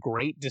 that was a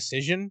great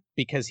decision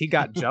because he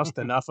got just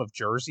enough of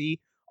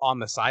Jersey on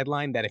the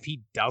sideline that if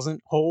he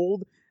doesn't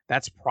hold,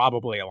 that's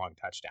probably a long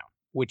touchdown,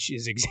 which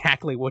is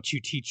exactly what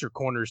you teach your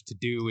corners to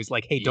do, is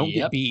like, hey, don't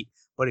get beat.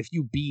 But if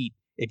you beat,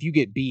 if you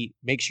get beat,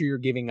 make sure you're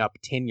giving up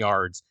 10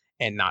 yards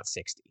and not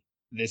 60.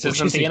 This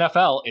isn't the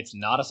NFL. It's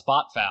not a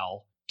spot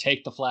foul.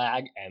 Take the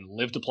flag and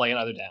live to play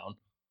another down.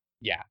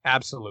 Yeah,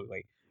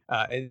 absolutely.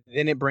 And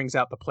then it brings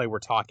out the play we're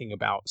talking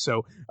about.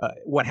 So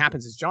what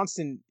happens is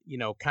Johnston,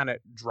 kind of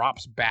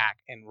drops back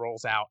and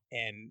rolls out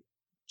and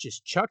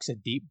just chucks a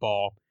deep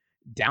ball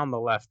down the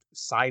left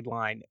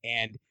sideline.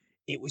 And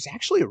it was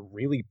actually a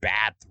really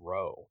bad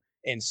throw.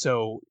 And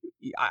so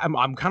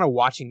I'm kind of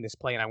watching this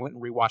play, and I went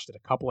and rewatched it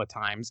a couple of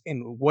times.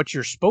 And what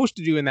you're supposed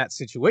to do in that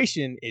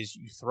situation is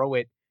you throw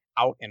it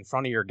out in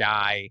front of your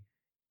guy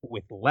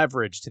with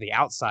leverage to the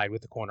outside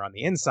with the corner on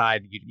the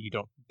inside. You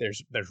don't,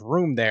 there's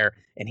room there,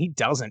 and he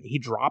doesn't. He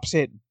drops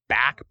it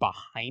back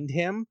behind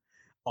him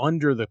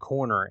under the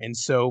corner. And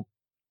so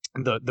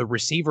the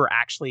receiver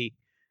actually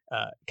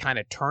kind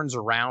of turns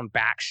around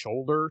back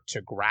shoulder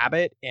to grab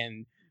it,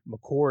 and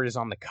McCord is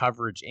on the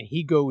coverage, and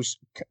he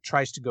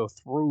tries to go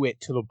through it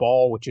to the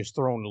ball, which is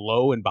thrown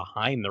low and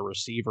behind the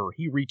receiver.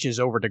 He reaches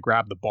over to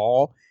grab the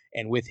ball,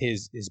 and with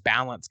his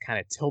balance kind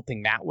of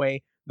tilting that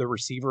way, the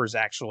receiver is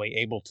actually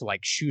able to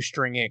like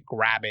shoestring it,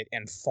 grab it,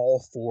 and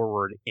fall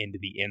forward into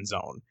the end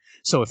zone.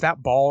 So if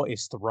that ball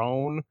is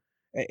thrown,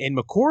 and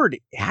McCord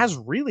has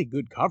really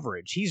good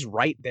coverage, he's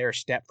right there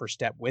step for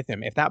step with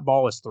him. If that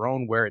ball is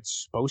thrown where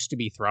it's supposed to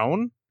be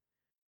thrown,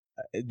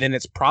 then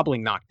it's probably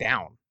knocked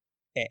down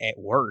at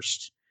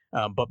worst.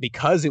 But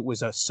because it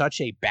was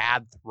such a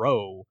bad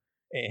throw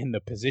in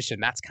the position,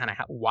 that's kind of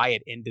why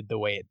it ended the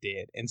way it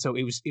did. And so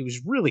it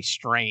was really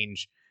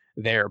strange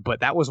there. But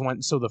that was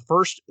one. So the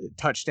first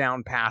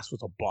touchdown pass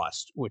was a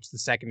bust, which the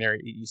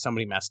secondary,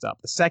 somebody messed up.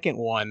 The second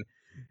one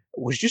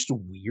was just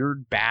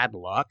weird, bad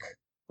luck.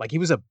 Like, it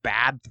was a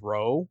bad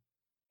throw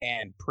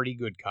and pretty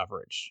good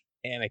coverage.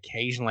 And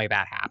occasionally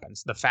that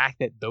happens. The fact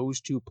that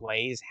those two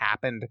plays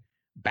happened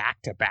back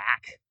to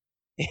back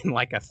in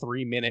like a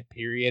 3-minute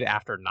period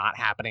after not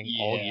happening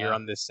all year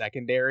on this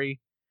secondary.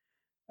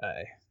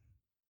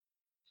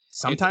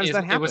 Sometimes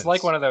that happens. It was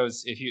like one of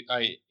those, if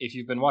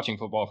you've been watching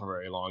football for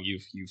very long,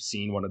 you've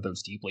seen one of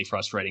those deeply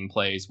frustrating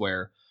plays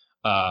where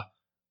a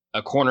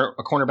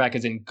cornerback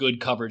is in good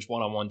coverage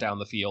one-on-one down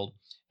the field,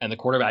 and the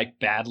quarterback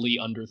badly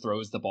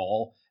underthrows the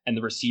ball, and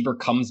the receiver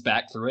comes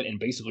back through it and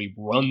basically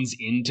runs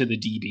into the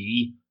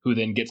DB, who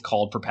then gets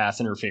called for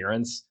pass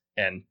interference.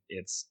 And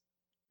it's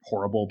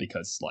horrible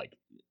because, like,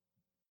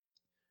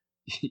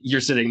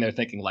 you're sitting there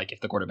thinking, like, if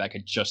the quarterback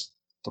had just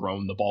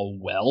thrown the ball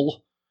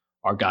well,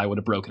 our guy would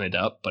have broken it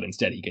up, but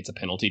instead he gets a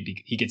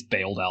penalty. He gets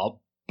bailed out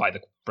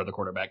for the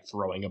quarterback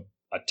throwing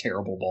a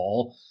terrible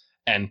ball.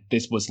 And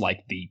this was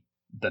like the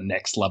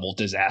next level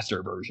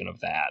disaster version of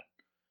that,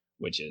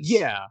 which is...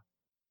 Yeah.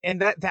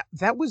 And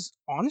that was,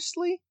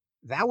 honestly,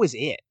 that was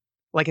it.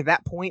 Like, at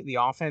that point, the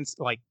offense,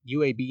 like,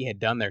 UAB had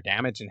done their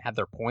damage and had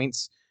their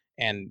points,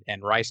 and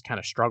Rice kind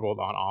of struggled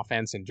on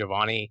offense, and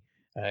Giovanni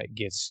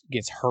gets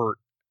hurt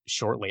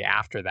shortly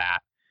after that.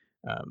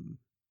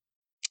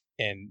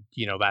 And,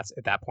 that's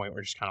at that point,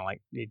 we're just kind of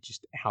like, it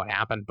just how it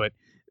happened. But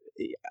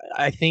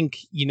I think,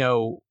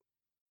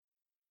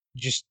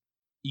 just,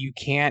 you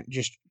can't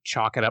just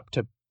chalk it up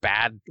to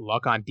bad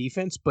luck on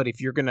defense. But if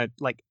you're going to,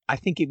 like, I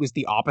think it was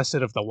the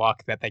opposite of the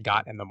luck that they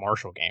got in the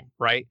Marshall game,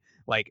 right?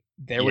 Like,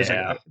 there was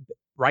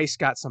Rice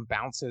got some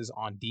bounces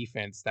on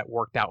defense that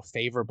worked out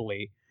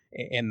favorably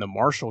in the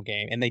Marshall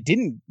game. And they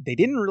didn't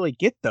really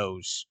get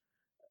those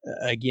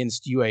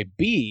against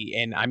UAB.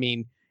 And I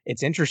mean,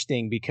 it's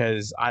interesting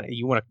because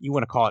you want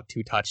to call it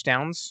 2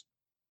 touchdowns.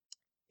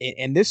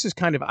 And this is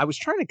kind of, I was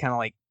trying to kind of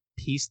like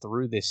piece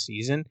through this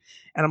season,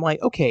 and I'm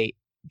like, okay,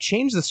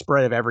 change the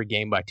spread of every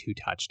game by 2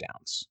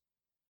 touchdowns.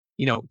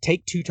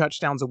 Take 2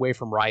 touchdowns away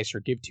from Rice or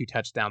give 2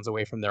 touchdowns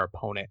away from their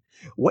opponent.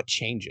 What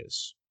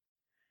changes?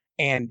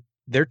 And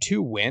their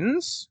 2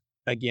 wins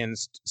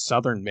against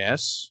Southern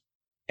Miss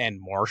and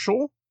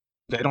Marshall,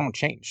 they don't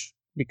change,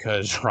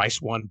 because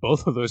Rice won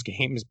both of those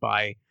games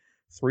by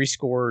 3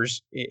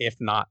 scores, if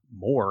not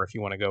more, if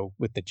you want to go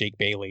with the Jake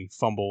Bailey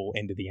fumble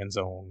into the end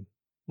zone.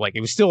 Like,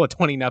 it was still a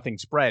 20-0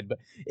 spread, but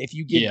if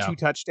you give 2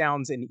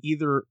 touchdowns in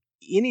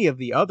any of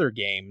the other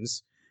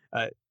games,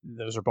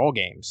 those are ball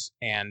games,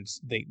 and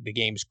the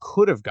games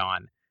could have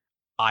gone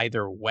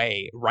either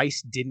way.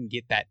 Rice didn't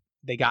get that.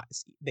 They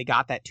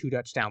got that 2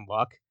 touchdown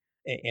luck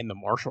in the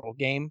Marshall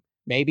game,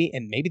 maybe,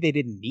 and maybe they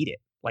didn't need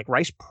it. Like,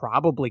 Rice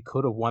probably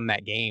could have won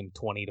that game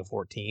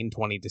 20-14,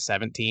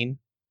 20-17,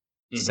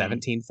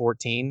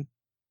 17-14.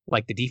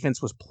 Like, the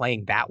defense was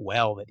playing that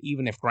well that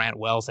even if Grant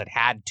Wells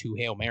had 2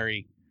 Hail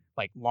Mary,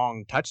 like,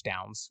 long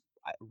touchdowns,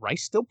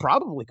 Rice still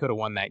probably could have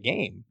won that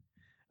game.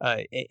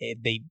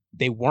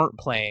 They weren't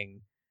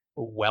playing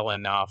well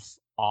enough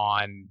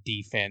on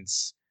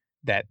defense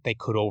that they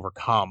could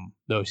overcome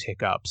those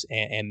hiccups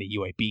in the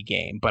UAB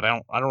game. But I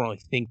don't really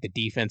think the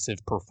defensive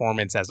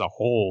performance as a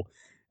whole,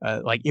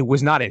 like, it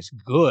was not as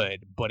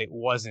good, but it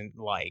wasn't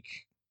like,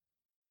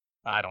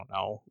 I don't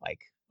know, like,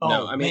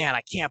 man,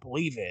 I can't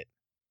believe it.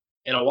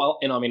 In a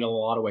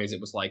lot of ways, it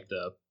was like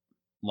the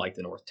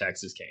North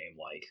Texas game.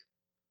 Like,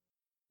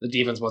 the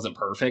defense wasn't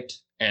perfect,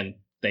 and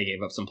they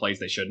gave up some plays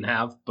they shouldn't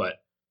have, but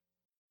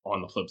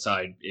on the flip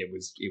side, it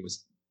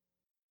was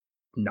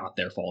not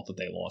their fault that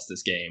they lost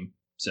this game.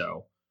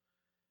 So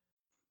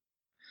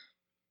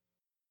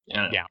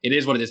Yeah. it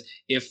is what it is.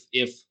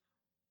 If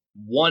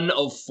one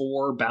of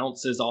four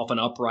bounces off an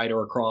upright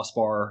or a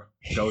crossbar,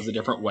 goes a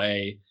different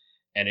way,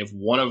 and if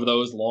one of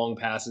those long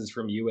passes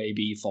from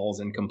UAB falls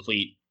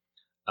incomplete,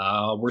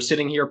 we're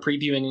sitting here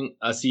previewing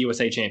a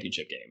CUSA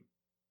championship game.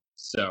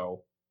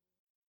 So,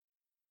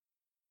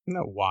 Isn't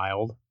that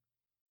wild?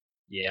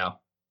 yeah.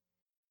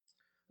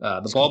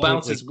 The It's ball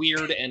bounce completely- is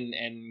weird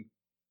and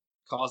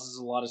causes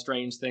a lot of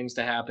strange things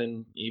to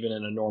happen, even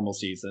in a normal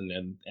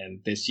season,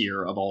 and this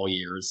year of all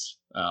years.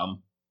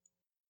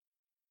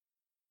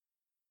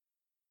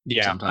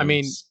 Yeah, I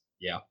mean,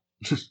 yeah.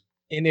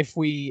 and if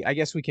I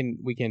guess we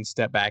can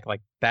step back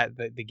like that.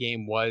 The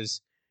game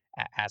was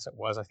as it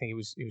was. I think it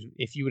was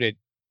if you would have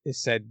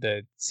said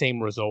the same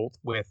result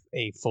with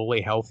a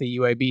fully healthy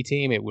UAB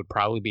team, it would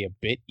probably be a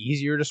bit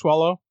easier to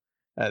swallow.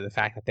 The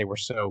fact that they were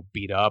so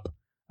beat up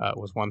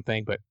was one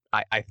thing, but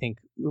I think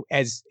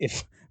as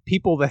if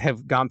people that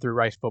have gone through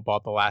Rice football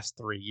the last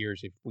 3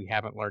 years, if we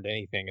haven't learned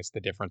anything, it's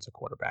the difference a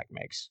quarterback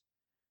makes.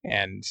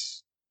 And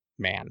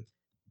man,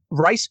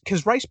 Rice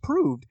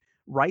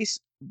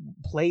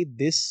played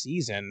this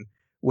season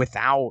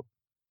without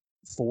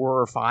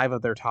 4 or 5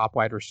 of their top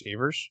wide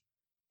receivers,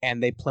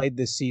 and they played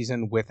this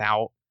season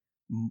without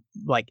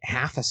like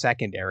half a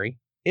secondary,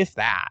 if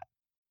that.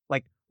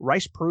 Like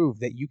Rice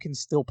proved that you can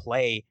still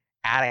play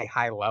at a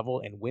high level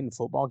and win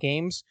football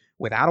games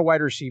without a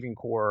wide receiving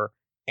core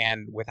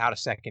and without a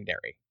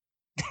secondary,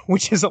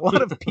 which is a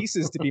lot of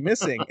pieces to be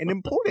missing and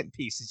important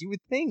pieces you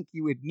would think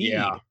you would need.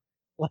 Yeah.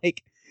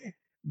 Like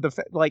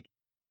like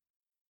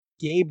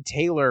Gabe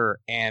Taylor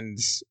and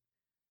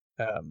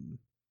I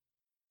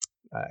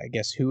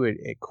guess who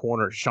at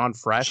corner Sean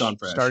Fresh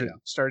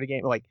started a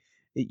game, like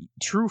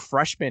true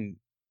freshmen,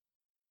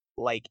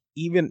 like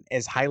even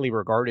as highly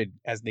regarded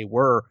as they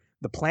were,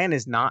 the plan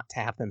is not to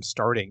have them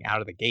starting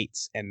out of the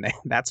gates, and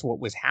that's what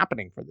was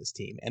happening for this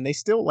team. And they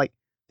still, like,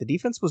 the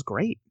defense was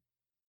great.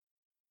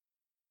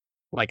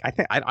 Like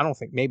I don't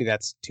think maybe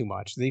that's too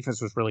much. The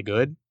defense was really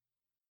good.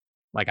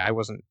 Like I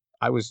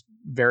was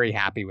very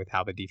happy with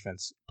how the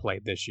defense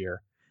played this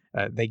year.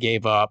 They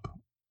gave up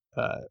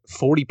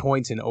 40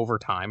 points in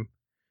overtime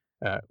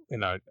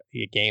in a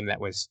game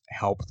that was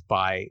helped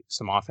by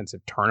some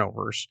offensive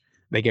turnovers.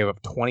 They gave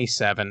up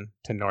 27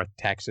 to North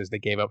Texas. They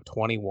gave up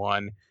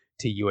 21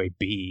 to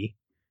UAB,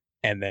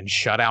 and then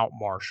shut out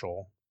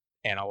Marshall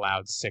and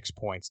allowed 6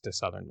 points to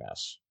Southern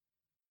Miss.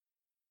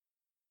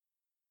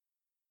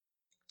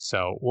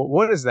 So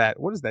what is that?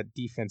 What is that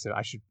defensive?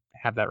 I should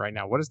have that right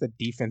now. What is the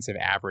defensive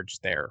average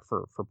there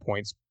for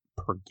points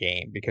per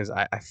game? Because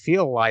I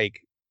feel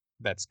like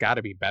that's got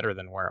to be better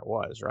than where it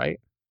was,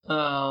 right?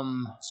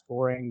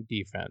 Scoring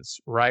defense.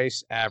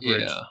 Rice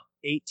averaged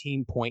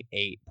 18.8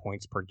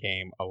 points per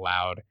game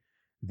allowed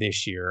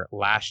this year.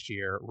 Last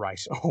year,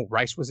 Rice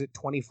was at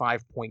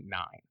 25.9.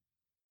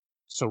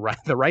 So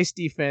the Rice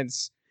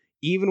defense,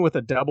 even with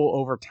a double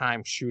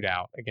overtime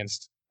shootout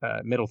against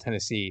Middle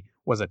Tennessee,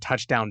 was a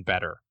touchdown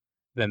better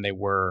than they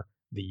were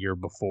the year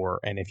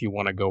before. And if you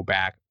want to go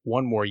back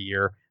one more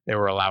year, they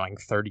were allowing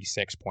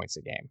 36 points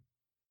a game.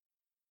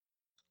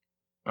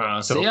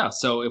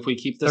 So if we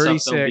keep this up,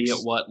 they'll be at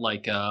what,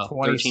 like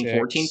 13,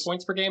 14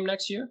 points per game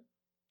next year?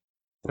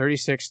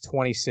 36,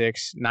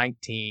 26,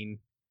 19.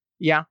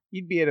 Yeah,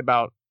 you'd be at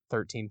about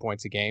 13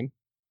 points a game,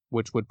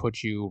 which would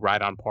put you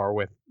right on par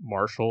with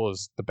Marshall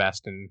as the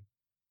best in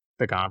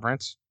the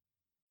conference.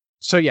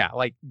 So yeah,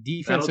 like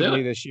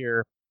defensively this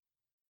year,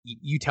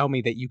 you tell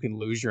me that you can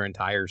lose your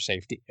entire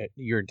safety,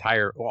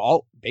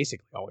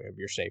 basically all of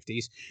your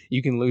safeties.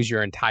 You can lose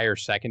your entire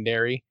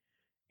secondary,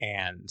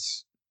 and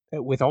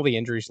with all the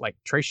injuries, like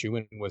Trey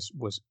Schumann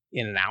was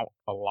in and out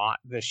a lot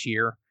this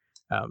year.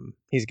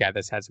 He's a guy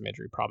that's had some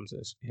injury problems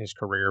in his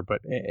career,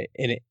 but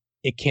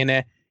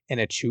Ikena and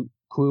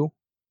Achukwu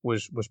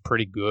was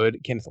pretty good.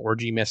 Kenneth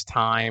Orji missed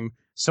time.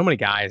 So many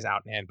guys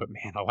out and in, but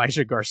man,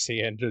 Elijah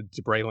Garcia and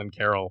Braylon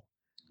Carroll.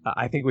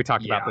 I think we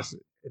talked about this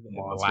in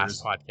the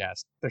last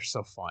podcast. They're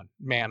so fun,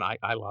 man.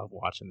 I love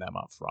watching them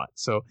up front.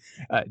 So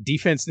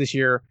defense this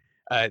year,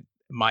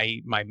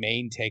 my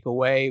main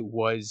takeaway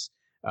was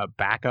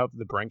back up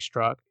the Brinks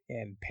truck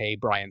and pay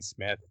Brian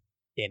Smith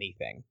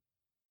anything.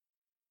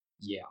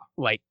 Yeah,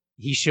 like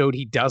he showed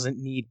he doesn't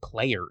need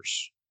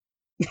players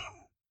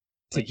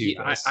to do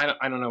this.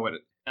 I don't know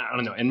I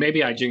don't know, and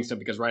maybe I jinxed it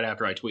because right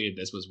after I tweeted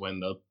this was when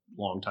the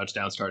long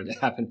touchdown started to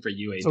happen for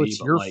UAB. So it's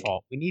your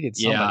fault. We needed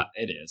somebody.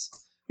 Yeah, it is.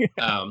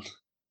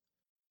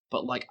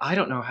 But like I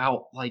don't know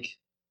how, like,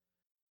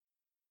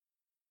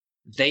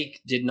 they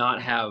did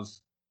not have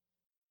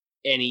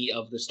any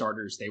of the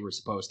starters they were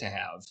supposed to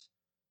have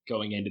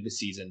going into the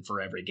season for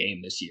every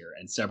game this year,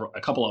 and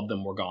a couple of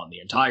them were gone the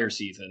entire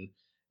season.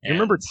 You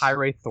remember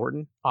Tyree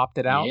Thornton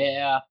opted out?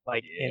 Yeah,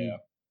 in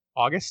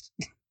August.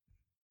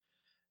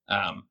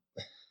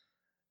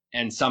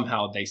 And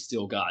somehow they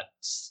still got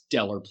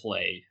stellar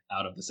play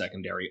out of the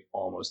secondary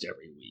almost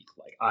every week.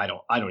 Like I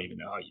don't even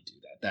know how you do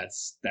that.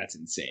 That's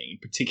insane.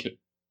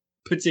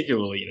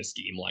 particularly in a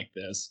scheme like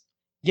this.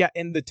 Yeah,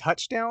 and the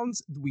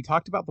touchdowns, we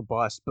talked about the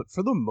bust, but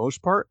for the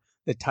most part,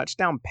 the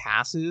touchdown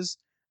passes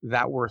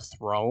that were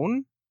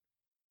thrown.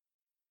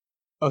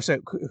 Oh, so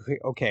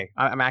okay,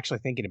 I'm actually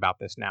thinking about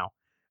this now.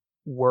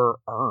 Were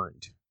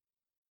earned.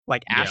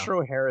 Like Yeah.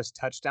 Astro Harris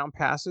touchdown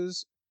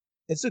passes,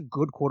 it's a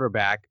good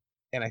quarterback,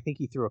 and I think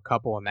he threw a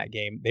couple in that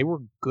game. They were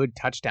good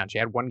touchdowns. You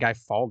had one guy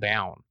fall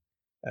down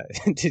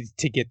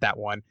to get that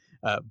one.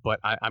 But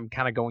I'm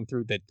kind of going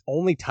through the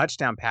only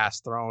touchdown pass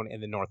thrown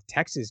in the North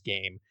Texas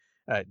game.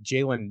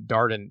 Jalen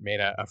Darden made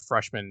a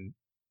freshman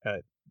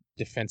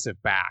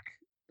defensive back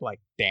like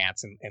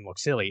dance and look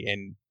silly.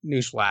 And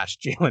newsflash,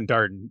 Jalen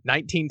Darden,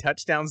 19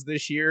 touchdowns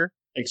this year.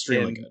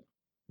 Extremely good.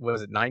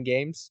 Was it 9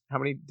 games? How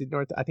many did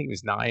North? I think it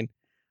was 9.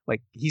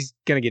 Like, he's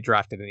going to get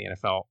drafted in the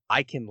NFL.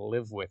 I can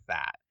live with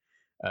that.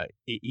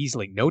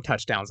 Easily. No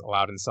touchdowns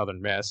allowed in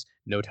Southern Miss,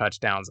 no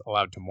touchdowns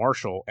allowed to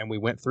Marshall, and we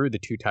went through the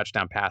 2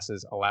 touchdown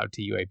passes allowed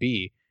to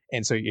UAB.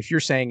 And so if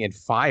you're saying in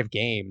 5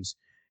 games,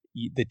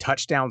 the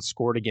touchdowns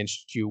scored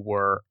against you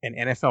were an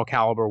NFL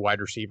caliber wide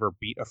receiver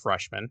beat a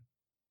freshman,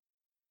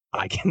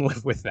 I can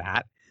live with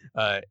that.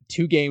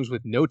 2 games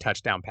with no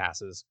touchdown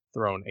passes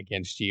thrown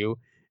against you,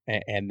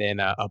 and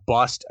then a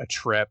bust, a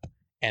trip,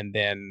 and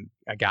then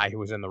a guy who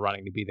was in the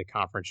running to be the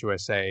Conference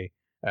USA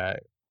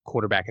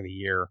quarterback of the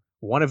year.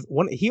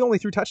 He only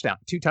threw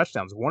 2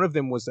 touchdowns. One of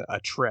them was a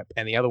trip,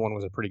 and the other one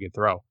was a pretty good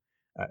throw.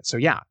 So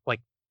yeah,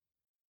 like,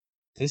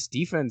 this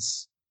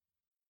defense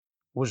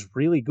was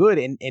really good,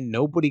 and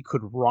nobody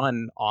could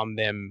run on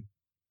them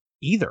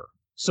either.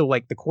 So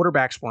like, the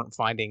quarterbacks weren't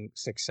finding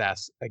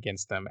success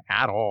against them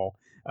at all.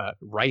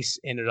 Rice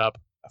ended up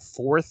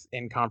 4th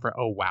in conference.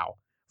 Oh wow,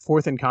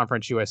 4th in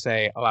Conference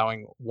USA,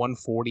 allowing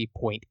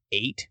 140.8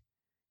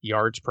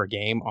 yards per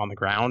game on the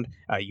ground.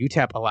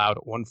 UTEP allowed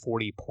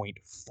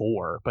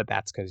 140.4, but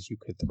that's because you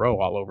could throw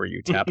all over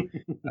UTEP.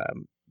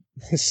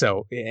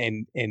 So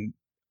and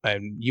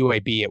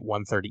UAB at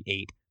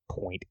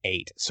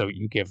 138.8. So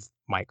you give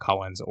Mike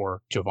Collins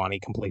or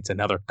Giovanni completes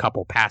another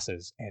couple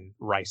passes, and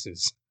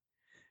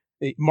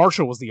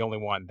Marshall was the only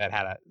one that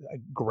had a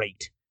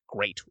great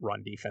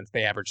run defense.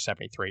 They averaged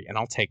 73, and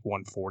I'll take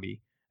 140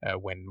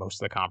 when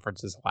most of the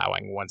conference is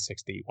allowing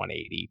 160,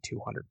 180,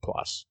 200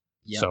 plus.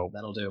 Yeah, so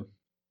that'll do.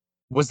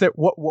 Was there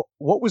what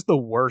was the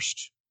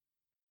worst?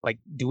 Like,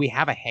 do we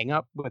have a hang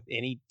up with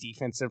any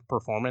defensive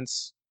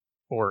performance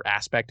or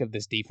aspect of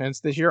this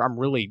defense this year? I'm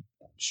really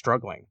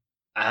struggling.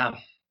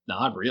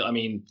 Not really. I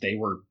mean, they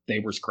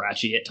were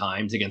scratchy at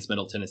times against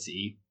Middle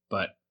Tennessee,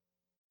 but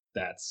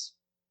that's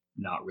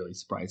not really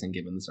surprising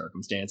given the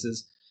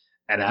circumstances.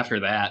 And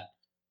after that,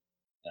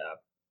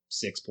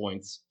 6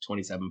 points,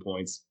 27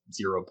 points,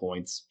 0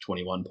 points,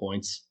 21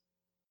 points.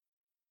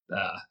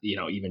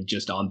 Even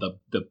just on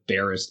the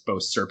barest,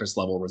 most surface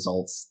level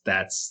results,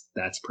 that's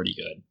pretty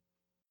good.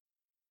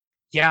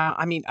 Yeah,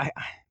 I mean,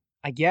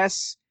 I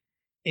guess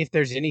if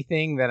there's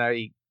anything that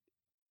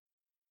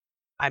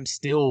I'm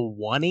still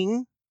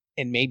wanting,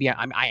 and maybe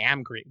I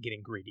am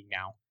getting greedy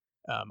now.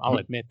 I'll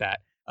admit that.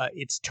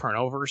 It's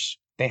turnovers.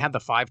 They had the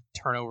 5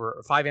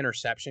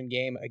 interception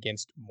game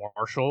against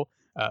Marshall,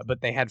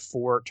 but they had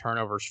 4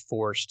 turnovers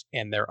forced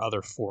in their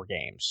other 4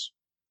 games.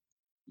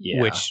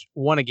 Yeah. Which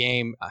won a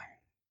game.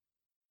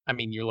 I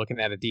mean, you're looking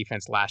at a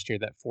defense last year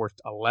that forced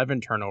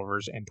 11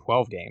 turnovers in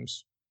 12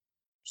 games.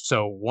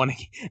 So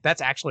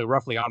that's actually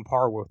roughly on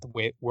par with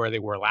where they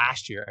were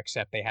last year,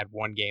 except they had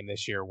 1 game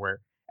this year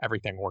where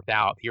everything worked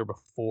out. The year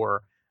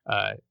before,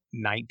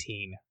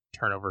 19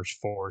 turnovers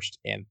forced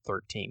in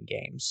 13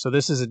 games. So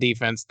this is a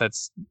defense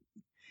that's,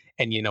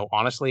 and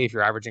honestly, if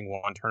you're averaging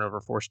 1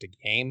 turnover forced a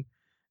game,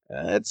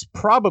 it's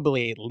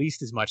probably at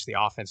least as much the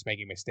offense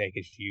making a mistake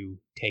as you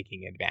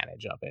taking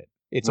advantage of it.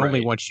 It's right.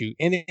 Only once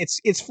and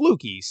it's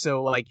fluky.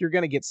 So like, you're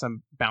going to get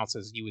some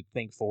bounces you would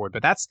think forward,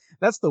 but that's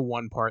the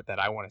one part that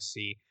I want to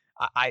see.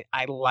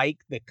 I like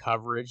the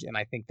coverage, and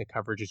I think the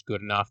coverage is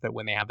good enough that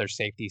when they have their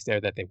safeties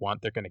there that they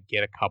want, they're going to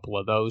get a couple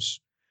of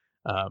those.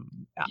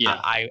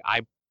 Yeah.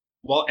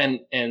 Well, and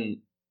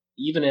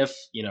even if,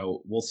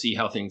 we'll see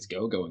how things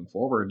go going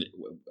forward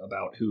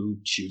about who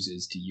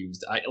chooses to use.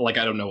 I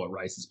don't know what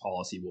Rice's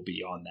policy will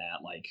be on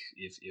that. Like,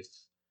 if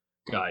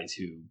guys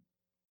who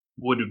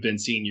would have been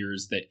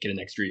seniors that get an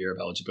extra year of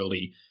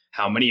eligibility,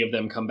 how many of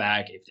them come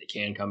back, if they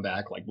can come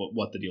back, like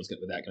what the deal's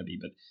with that going to be.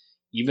 But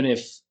even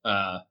if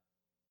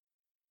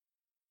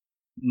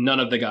none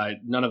of the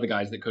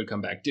guys that could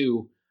come back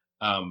do,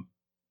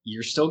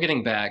 you're still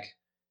getting back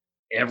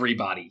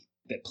everybody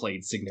that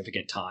played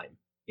significant time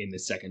in the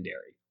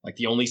secondary. Like,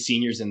 the only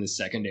seniors in the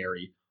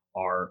secondary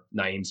are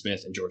Naeem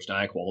Smith and George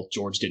Nyquil.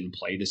 George didn't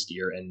play this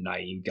year, and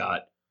Naeem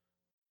got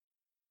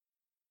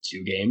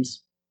 2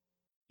 games.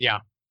 Yeah.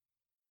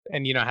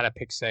 And had a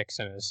pick 6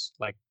 in his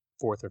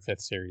 4th or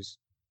 5th series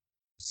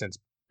since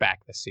back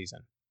this season.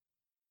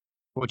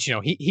 Which,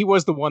 he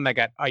was the one that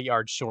got a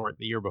yard short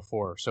the year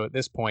before. So at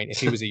this point, if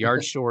he was a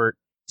yard short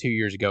 2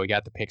 years ago, he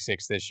got the pick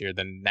 6 this year,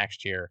 then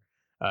next year,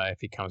 If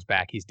he comes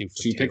back, he's due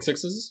for 2 pick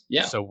sixes.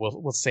 Yeah. So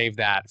we'll save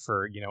that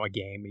for a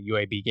game, a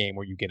UAB game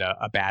where you get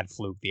a bad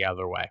fluke the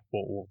other way.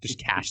 We'll just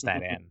cash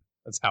that in.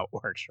 That's how it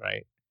works,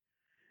 right?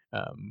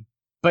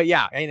 But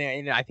yeah,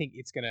 and I think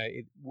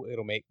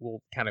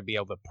we'll kind of be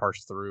able to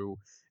parse through.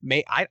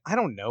 I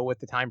don't know what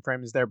the time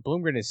frame is there.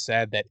 Bloomgren has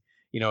said that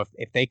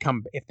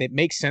if it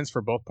makes sense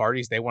for both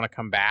parties, they want to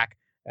come back.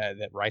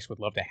 That Rice would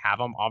love to have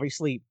them.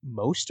 Obviously,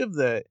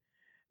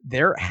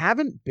 there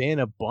haven't been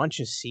a bunch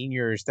of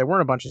seniors. There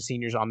weren't a bunch of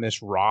seniors on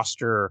this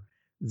roster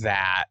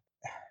that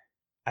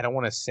I don't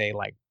want to say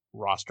like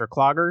roster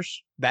cloggers.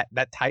 That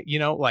type,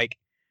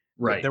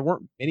 right. There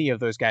weren't many of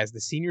those guys. The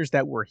seniors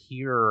that were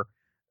here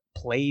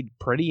played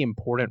pretty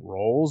important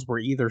roles, were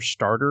either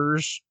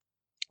starters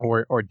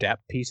or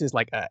depth pieces.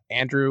 Like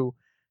Andrew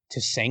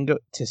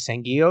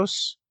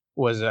Tsengios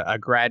was a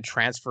grad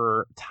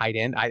transfer tight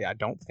end. I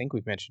don't think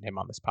we've mentioned him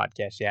on this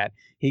podcast yet.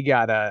 He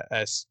got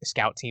a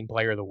scout team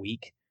player of the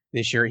week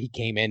this year. He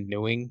came in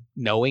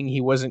knowing he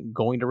wasn't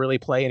going to really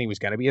play and he was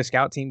going to be a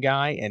scout team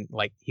guy, and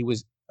like he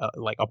was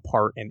like a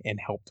part and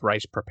helped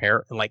Rice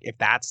prepare. And like if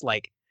that's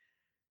like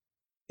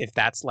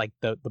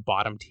the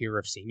bottom tier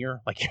of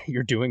senior, like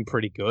you're doing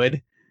pretty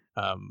good.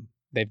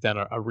 They've done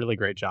a really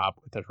great job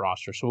with this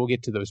roster. So we'll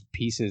get to those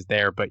pieces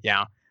there. But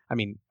yeah, I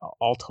mean,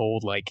 all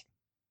told, like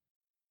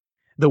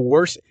the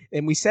worst,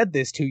 and we said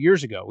this 2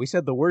 years ago, we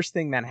said the worst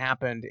thing that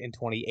happened in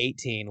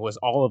 2018 was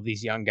all of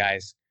these young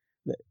guys.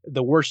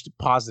 The worst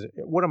positive,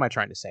 what am I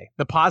trying to say?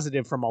 The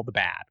positive from all the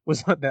bad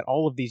was that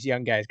all of these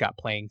young guys got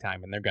playing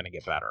time and they're going to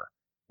get better.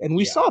 And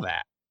we saw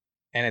that.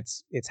 And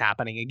it's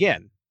happening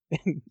again.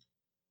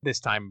 This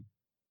time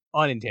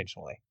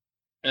unintentionally.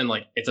 And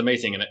like it's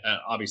amazing, and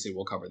obviously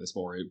we'll cover this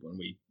more when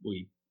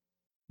we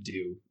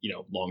do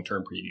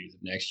long-term previews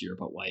of next year,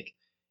 but like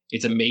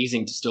it's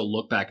amazing to still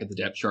look back at the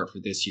depth chart for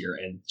this year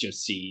and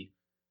just see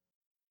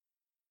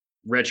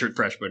redshirt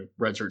freshman,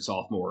 redshirt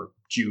sophomore,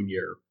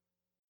 junior,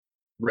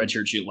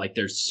 redshirt shoot. Like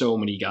there's so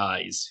many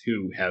guys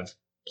who have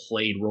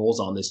played roles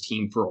on this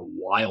team for a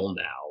while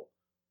now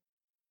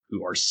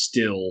who are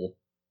still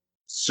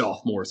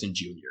sophomores and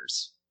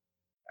juniors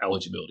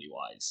eligibility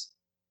wise.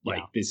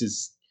 Like this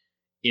is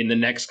in the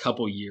next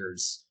couple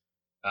years,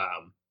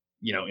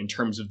 in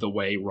terms of the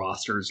way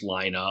rosters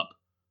line up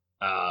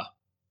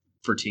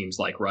for teams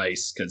like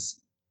Rice,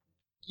 because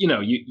you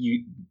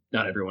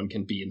not everyone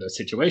can be in those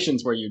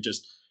situations where you're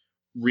just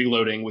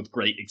reloading with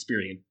great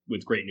experience,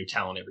 with great new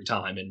talent every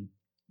time, and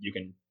you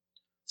can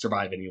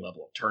survive any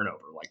level of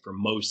turnover. Like for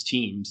most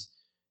teams,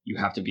 you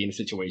have to be in a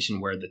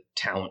situation where the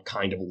talent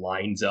kind of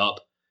lines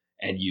up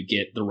and you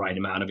get the right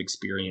amount of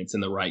experience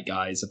and the right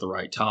guys at the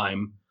right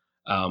time.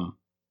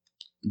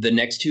 The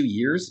next 2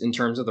 years in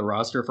terms of the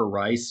roster for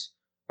Rice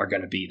are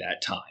going to be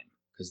that time,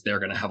 because they're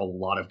going to have a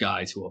lot of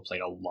guys who have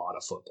played a lot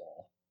of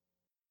football.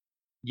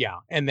 Yeah.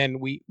 And then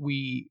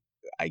we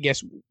I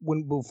guess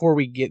before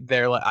we get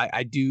there,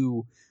 I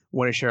do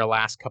want to share a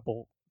last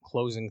couple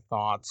closing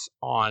thoughts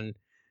on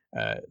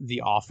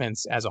the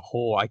offense as a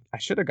whole. I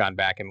should have gone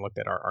back and looked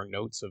at our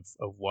notes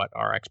of what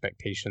our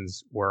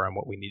expectations were and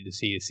what we need to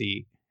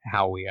see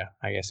how we,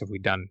 I guess if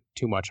we've done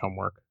too much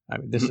homework. I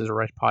mean, this is a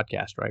Rice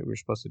podcast, right? We're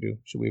supposed to do,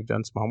 should we have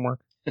done some homework?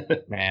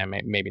 Man,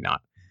 maybe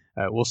not.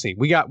 We'll see.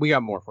 We got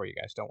more for you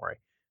guys. Don't worry.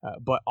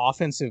 But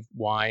offensive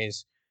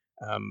wise,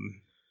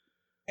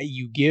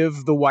 you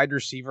give the wide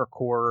receiver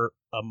core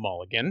a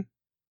mulligan.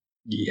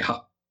 Yeah.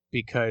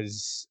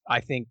 Because I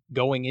think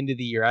going into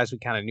the year, as we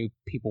kind of knew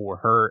people were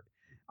hurt,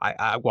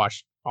 I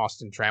watched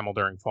Austin Trammell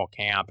during fall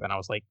camp, and I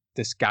was like,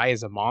 this guy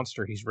is a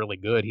monster. He's really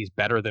good. He's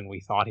better than we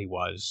thought he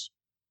was.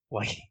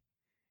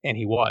 And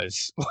he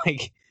was.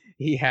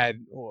 He had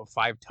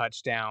 5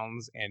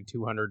 touchdowns and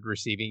 200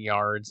 receiving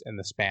yards in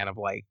the span of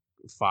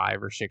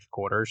 5 or 6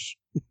 quarters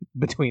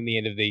between the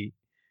end of the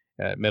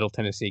Middle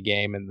Tennessee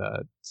game and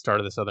the start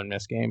of the Southern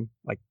Miss game.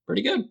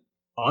 Pretty good.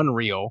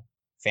 Unreal.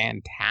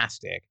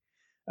 Fantastic.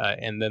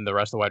 And then the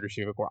rest of the wide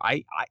receiver core.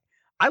 I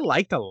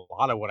liked a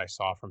lot of what I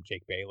saw from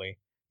Jake Bailey.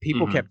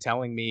 People kept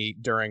telling me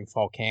during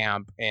fall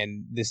camp,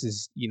 and this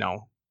is,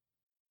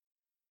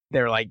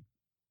 they're like,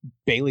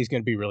 Bailey's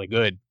going to be really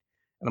good.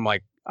 And I'm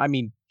like, I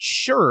mean,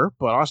 sure,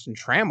 but Austin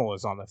Trammell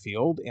is on the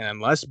field, and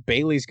unless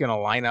Bailey's going to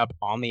line up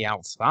on the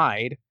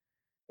outside,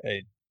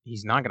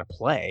 he's not going to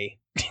play.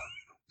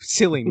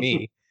 Silly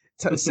me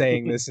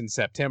saying this in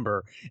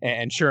September.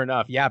 And sure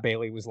enough,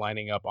 Bailey was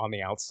lining up on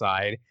the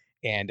outside,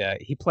 and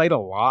he played a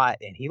lot,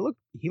 and he looked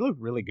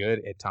really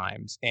good at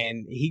times.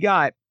 And he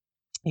got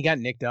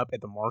nicked up at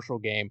the Marshall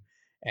game,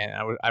 and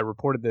I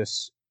reported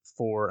this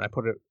I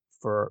put it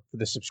for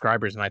the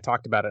subscribers, and I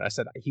talked about it. I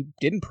said he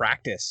didn't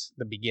practice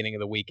the beginning of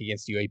the week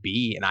against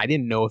UAB, and I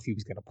didn't know if he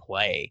was going to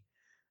play.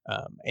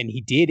 And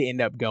he did end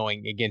up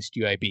going against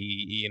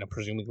UAB,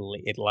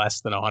 presumably at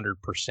less than 100%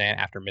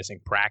 after missing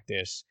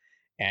practice,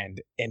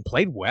 and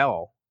played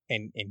well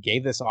and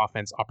gave this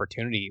offense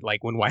opportunity.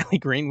 Like when Wiley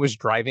Green was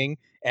driving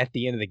at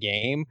the end of the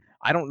game,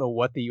 I don't know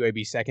what the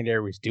UAB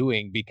secondary was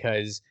doing,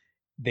 because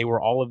they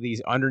were all of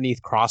these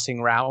underneath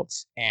crossing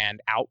routes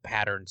and out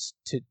patterns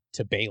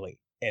to Bailey.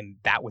 And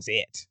that was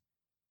it.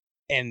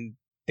 and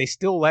they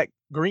still let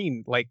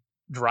Green like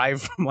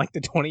drive from like the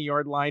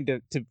 20-yard line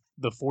to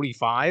the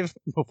 45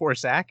 before a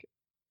sack.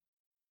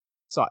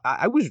 So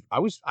I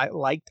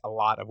liked a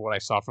lot of what I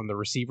saw from the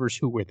receivers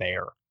who were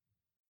there.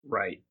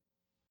 Right.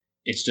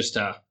 It's just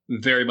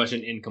very much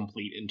an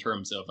incomplete in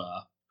terms of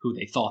who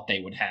they thought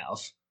they would have.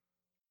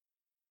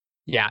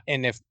 Yeah,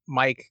 and if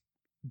Mike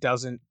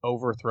doesn't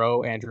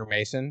overthrow Andrew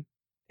Mason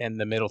in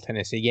the Middle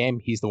Tennessee game,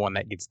 he's the one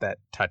that gets that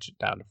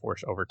touchdown to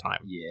force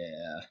overtime.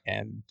 Yeah.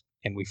 And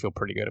we feel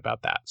pretty good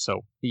about that.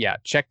 So yeah,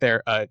 check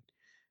there.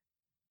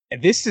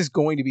 This is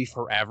going to be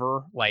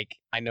forever. Like,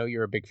 I know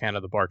you're a big fan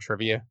of the bar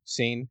trivia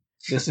scene.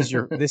 This is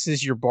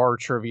your bar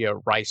trivia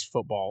Rice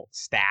football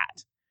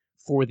stat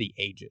for the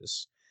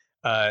ages.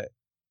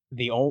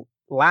 The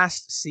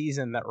last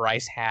season that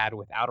Rice had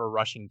without a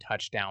rushing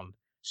touchdown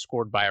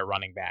scored by a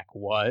running back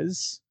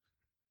was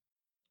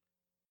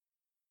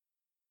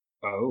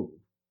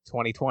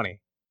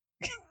 2020.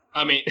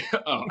 I mean,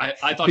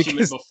 I thought you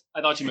meant.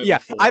 I thought you meant. Yeah,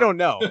 before. I don't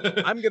know.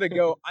 I'm gonna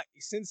go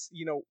since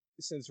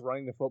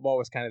running the football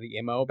was kind of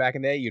the MO back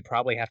in the day. You'd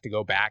probably have to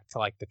go back to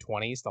like the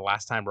 20s. The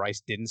last time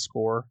Rice didn't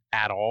score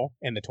at all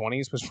in the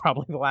 20s was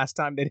probably the last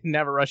time they didn't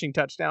have a rushing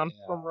touchdown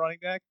from running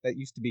back. That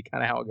used to be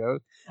kind of how it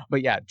goes.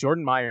 But yeah,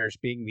 Jordan Myers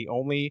being the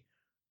only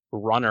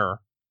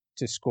runner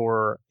to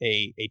score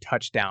a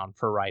touchdown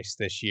for Rice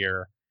this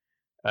year,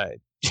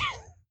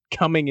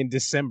 coming in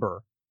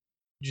December,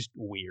 just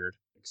weird.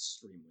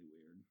 Extremely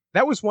weird.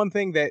 That was one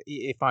thing that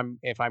if I'm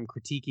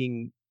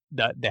critiquing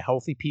the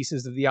healthy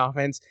pieces of the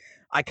offense,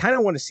 I kind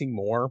of want to see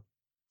more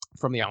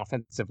from the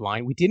offensive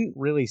line. We didn't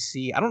really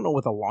see, I don't know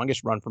what the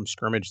longest run from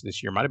scrimmage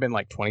this year might have been,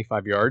 like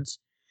 25 yards.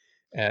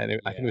 And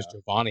I think it was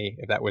Giovanni,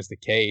 if that was the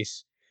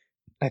case.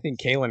 I think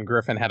Kalen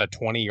Griffin had a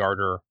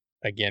 20-yarder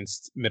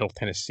against Middle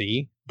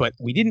Tennessee, but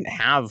we didn't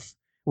have,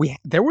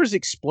 there was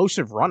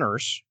explosive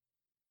runners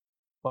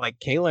like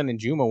Kalen and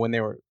Juma when they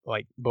were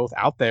like both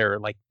out there,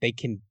 like they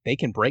can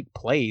break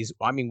plays.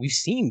 I mean, we've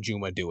seen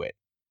Juma do it.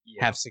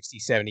 Yeah. Have 60,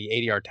 70,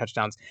 80-yard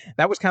touchdowns.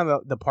 That was kind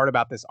of the part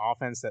about this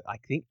offense that I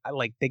think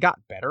like they got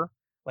better.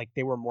 Like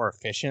they were more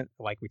efficient.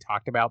 Like we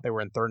talked about, they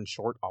were in third and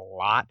short a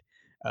lot,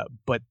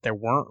 but there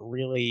weren't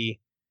really.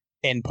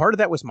 And part of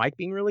that was Mike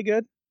being really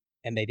good,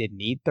 and they didn't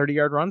need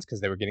 30-yard runs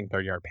because they were getting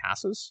 30-yard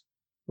passes,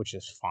 which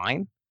is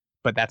fine.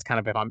 But that's kind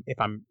of if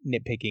I'm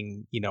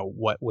nitpicking,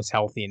 what was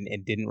healthy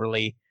and didn't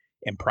really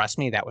impress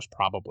me, that was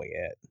probably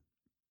it.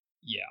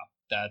 Yeah,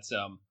 that's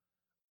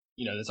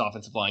this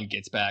offensive line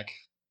gets back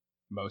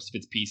most of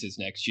its pieces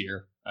next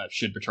year.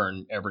 Should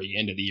return every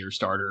end of the year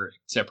starter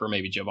except for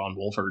maybe Javon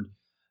Wolford,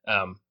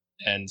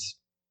 and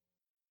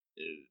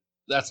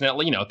that's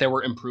not there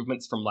were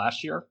improvements from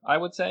last year, I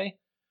would say,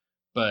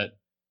 but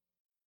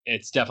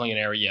it's definitely an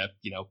area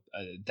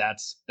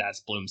that's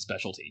Bloom's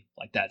specialty.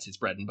 Like that's his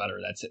bread and butter.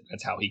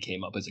 That's how he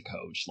came up as a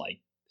coach. Like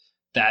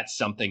that's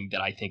something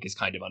that I think is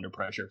kind of under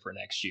pressure for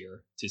next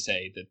year, to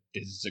say that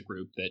this is a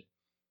group that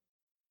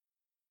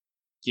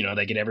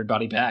they get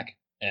everybody back,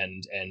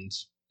 and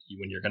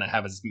when you're going to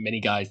have as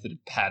many guys that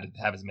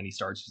have as many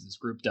starts as this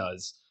group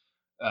does,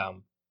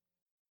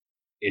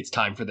 it's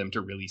time for them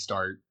to really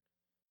start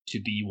to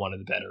be one of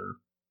the better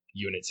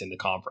units in the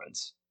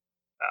conference.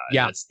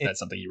 That's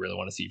something you really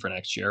want to see for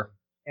next year.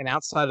 And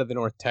outside of the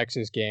North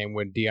Texas game,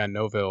 when Dion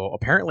Noville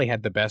apparently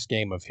had the best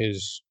game of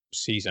his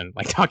season,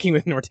 like talking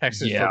with North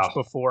Texas folks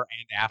before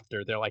and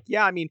after, they're like,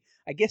 yeah, I mean,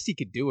 I guess he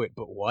could do it,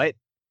 but what?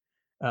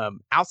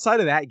 Outside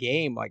of that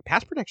game, like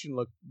pass protection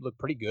looked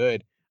pretty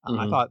good.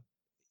 I thought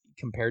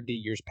compared to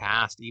years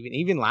past,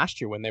 even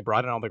last year when they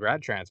brought in all the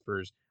grad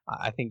transfers,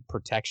 I think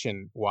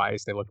protection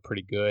wise they looked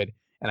pretty good.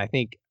 And I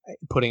think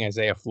putting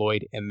Isaiah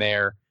Floyd in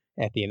there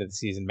at the end of the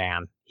season,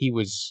 man, he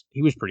was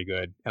pretty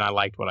good, and I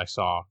liked what I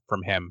saw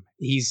from him.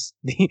 He's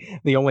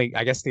the only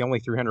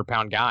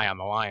 300-pound guy on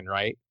the line,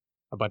 right?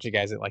 A bunch of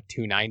guys at like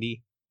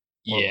 290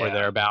 or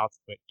thereabouts.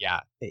 But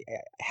yeah,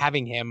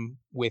 having him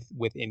with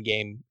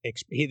in-game,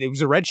 it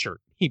was a red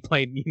shirt. He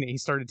played, he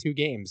started 2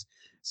 games.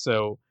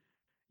 So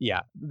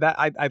yeah, that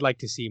I'd like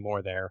to see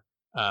more there.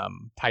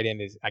 Tight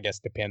end is, I guess,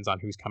 depends on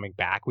who's coming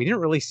back. We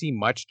didn't really see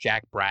much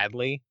Jack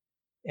Bradley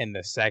in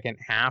the second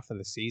half of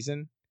the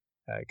season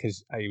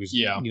because he was,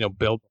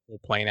 built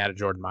playing out of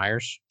Jordan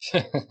Myers,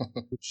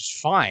 which is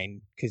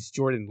fine because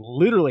Jordan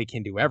literally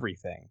can do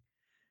everything.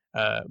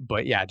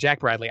 But yeah,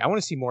 Jack Bradley, I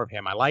want to see more of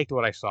him. I liked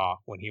what I saw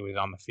when he was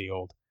on the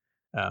field.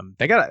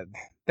 They got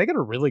a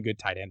really good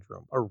tight end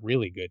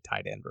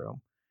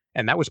room,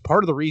 and that was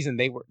part of the reason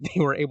they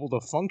were able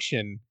to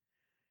function.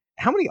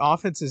 How many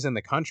offenses in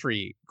the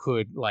country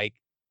could like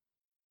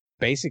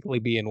basically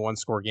be in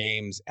 1-score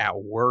games at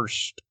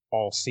worst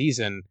all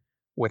season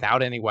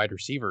without any wide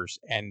receivers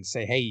and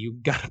say, hey, you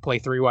got to play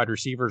 3 wide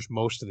receivers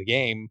most of the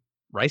game?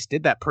 Rice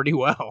did that pretty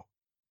well.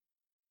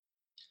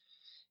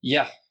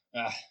 Yeah.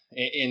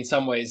 In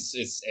some ways,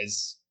 it's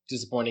as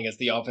disappointing as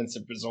the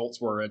offensive results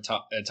were at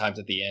times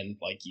at the end.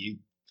 Like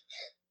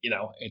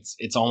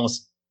it's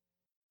almost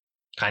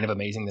kind of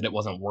amazing that it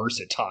wasn't worse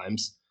at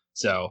times.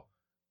 So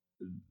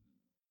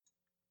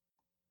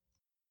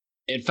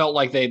it felt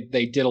like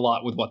they did a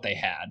lot with what they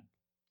had,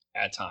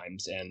 at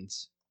times. And,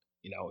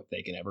 if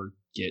they can ever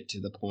get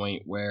to the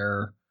point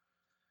where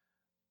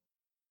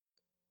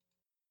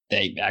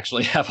they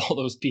actually have all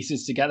those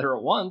pieces together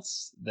at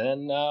once,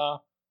 then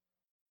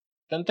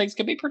things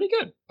could be pretty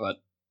good. But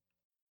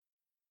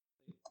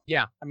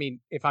Yeah, I mean,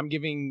 if I'm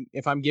giving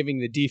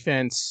the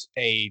defense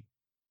I'm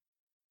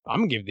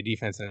gonna give the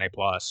defense an A+.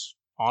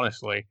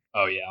 Honestly,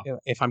 oh yeah,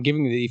 if I'm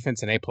giving the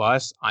defense an A+,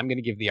 I'm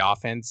gonna give the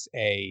offense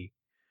a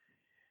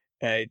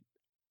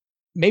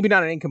maybe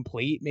not an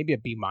incomplete, maybe a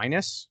B-. I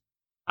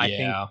think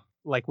yeah,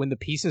 like when the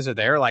pieces are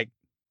there, like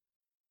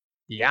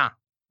yeah,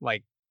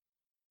 like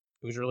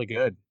it was really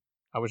good.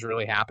 I was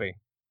really happy,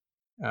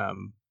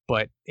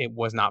 but it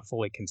was not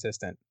fully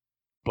consistent.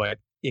 But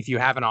if you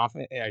have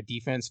a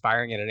defense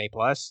firing at an A+,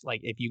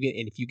 like if you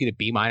get a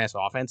B-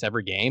 offense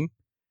every game,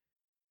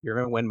 you're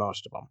gonna win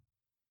most of them.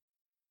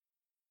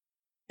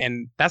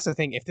 And that's the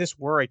thing. If this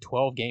were a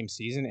 12-game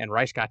season and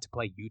Rice got to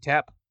play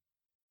UTEP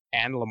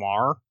and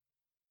Lamar,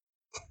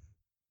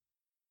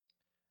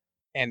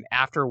 and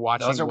after those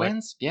watching are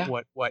wins. Yeah,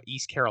 what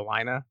East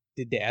Carolina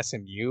did to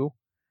SMU,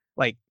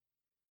 like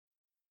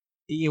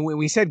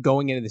we said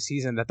going into the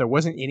season that there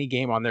wasn't any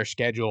game on their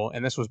schedule,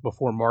 and this was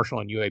before Marshall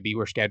and UAB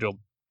were scheduled,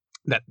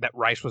 that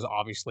Rice was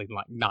obviously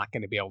not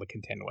going to be able to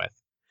contend with.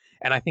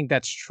 And I think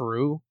that's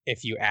true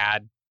if you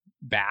add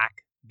back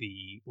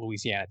the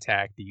Louisiana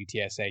Tech, the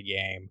UTSA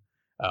game,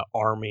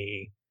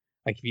 Army,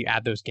 like if you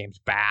add those games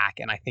back,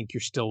 and I think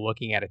you're still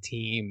looking at a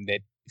team that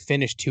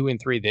finished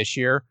 2-3 this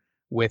year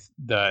with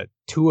the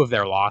two of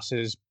their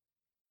losses.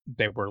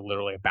 They were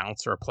literally a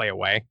bounce or a play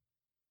away,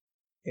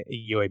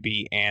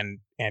 UAB and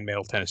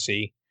Middle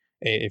Tennessee.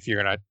 If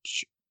you're gonna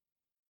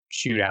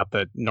shoot out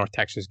the North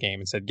Texas game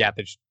and said, yeah,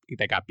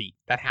 they got beat,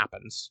 that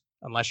happens.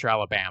 Unless you're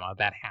Alabama,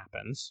 that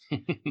happens.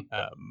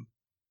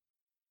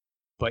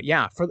 But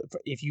yeah, for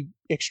if you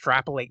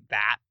extrapolate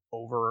that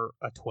over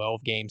a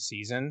 12-game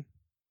season,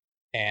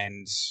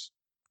 and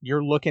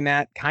you're looking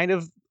at kind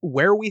of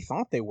where we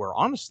thought they were,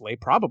 honestly,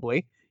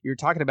 probably you're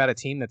talking about a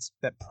team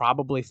that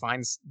probably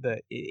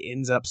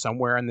ends up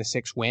somewhere in the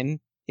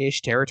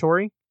 6-win-ish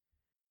territory.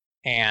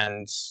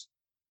 And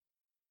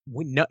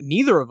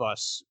neither of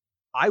us,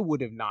 I would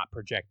have not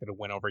projected a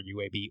win over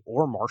UAB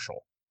or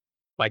Marshall,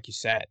 like you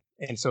said.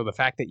 And so the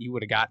fact that you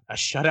would have got a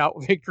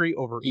shutout victory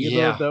over either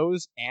of yeah,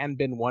 those and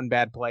been one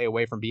bad play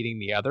away from beating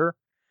the other,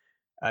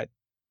 uh,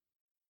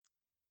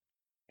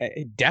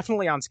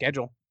 definitely on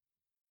schedule,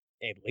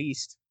 at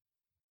least.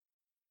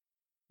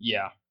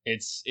 yeah.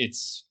 It's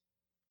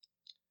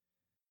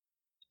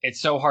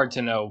so hard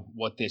to know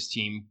what this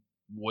team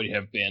would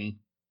have been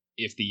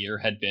if the year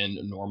had been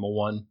a normal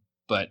one.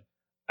 But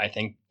I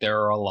think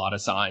there are a lot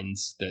of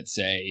signs that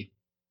say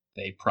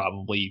they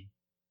probably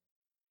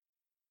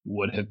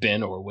would have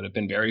been or would have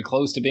been very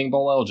close to being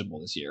bowl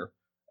eligible this year.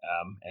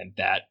 And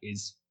that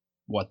is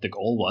what the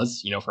goal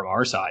was, from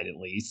our side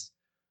at least,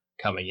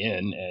 coming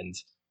in. And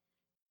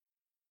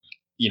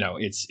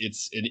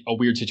it's a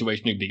weird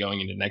situation to be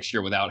going into next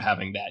year without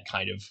having that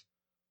kind of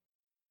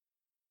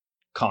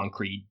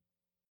concrete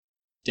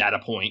data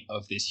point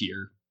of this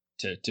year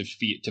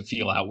to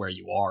feel out where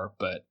you are.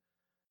 But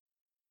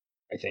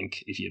I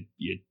think if you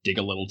dig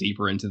a little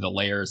deeper into the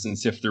layers and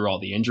sift through all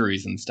the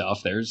injuries and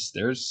stuff,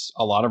 there's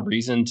a lot of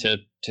reason to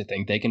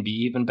think they can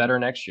be even better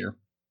next year.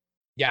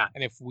 Yeah,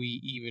 and if we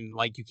even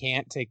like, you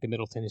can't take the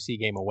Middle Tennessee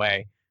game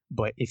away,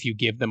 but if you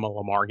give them a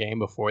Lamar game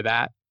before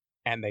that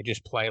and they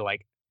just play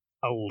like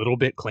a little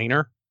bit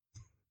cleaner,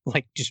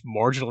 like just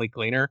marginally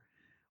cleaner,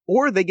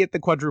 or they get the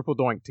quadruple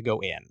doink to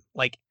go in.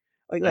 Like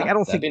I Yeah,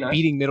 don't that'd think be nice.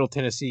 beating Middle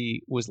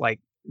Tennessee was like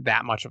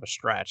that much of a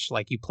stretch.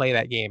 Like you play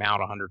that game out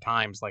 100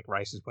 times, like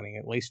Rice is winning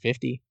at least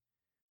 50.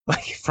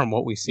 Like from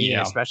what we've seen,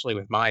 Yeah, especially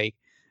with Mike,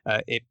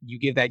 if you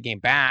give that game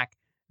back,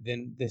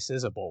 then this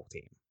is a bowl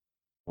team.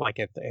 Like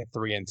at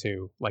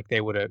 3-2, like they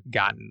would have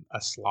gotten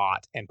a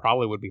slot and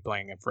probably would be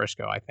playing in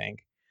Frisco, I think,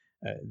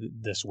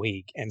 this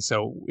week. And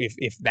so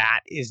if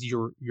that is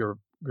your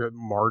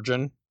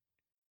margin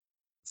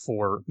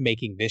for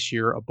making this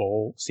year a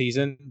bowl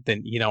season,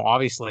 then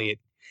obviously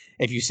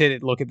if you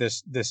look at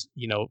this,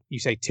 you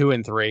say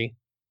 2-3,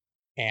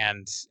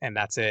 and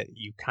that's it,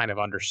 you kind of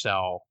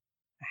undersell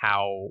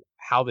how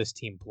this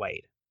team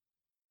played.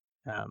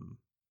 Um,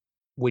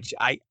 which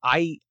I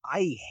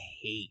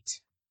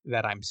hate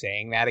that I'm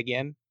saying that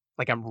again.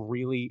 Like I'm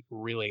really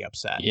really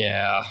upset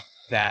yeah,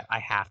 that I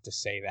have to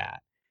say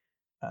that.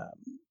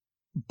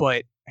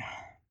 But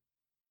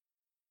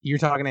you're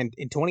talking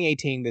in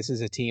 2018, this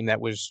is a team that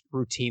was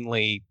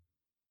routinely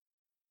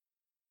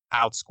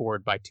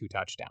outscored by 2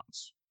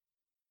 touchdowns.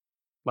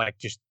 Like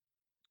just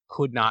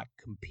could not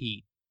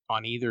compete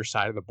on either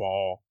side of the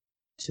ball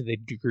to the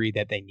degree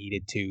that they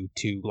needed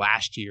to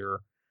last year,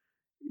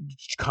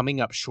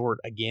 coming up short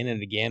again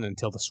and again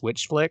until the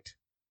switch flicked.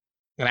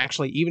 And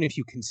actually, even if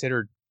you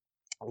considered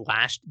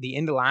the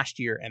end of last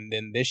year and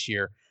then this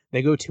year,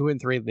 they go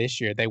 2-3 this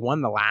year. They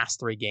won the last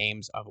 3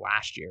 games of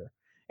last year,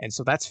 and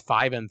so that's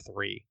 5-3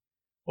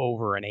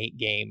 over an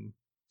 8-game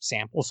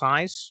sample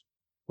size,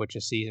 which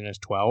a season is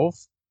 12.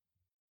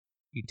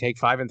 You take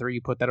 5-3,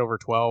 you put that over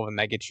 12, and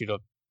that gets you to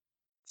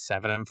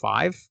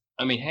 7-5.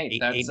 I mean, hey,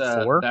 eight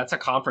and 4. That's a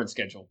conference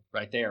schedule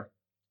right there,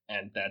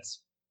 and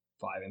that's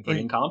 5-3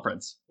 in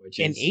conference, which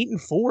is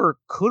 8-4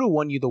 could have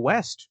won you the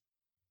West.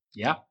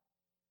 Yeah.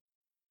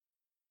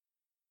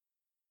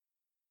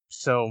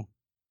 So,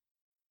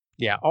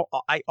 yeah,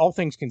 all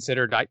things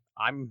considered,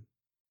 I'm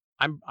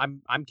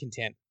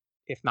content,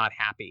 if not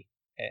happy,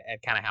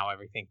 at kind of how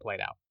everything played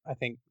out. I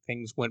think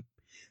things went,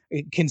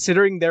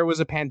 considering there was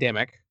a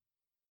pandemic,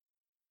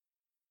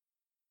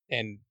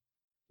 and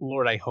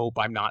Lord, I hope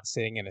I'm not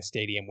sitting in a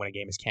stadium when a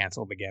game is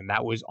canceled again.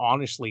 That was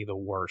honestly the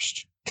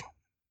worst.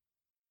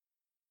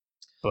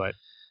 But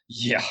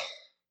yeah.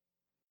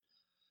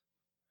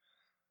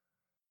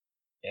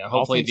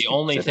 Hopefully the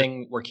only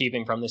thing we're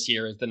keeping from this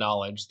year is the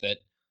knowledge that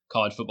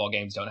college football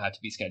games don't have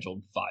to be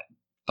scheduled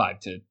 5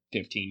 to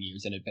 15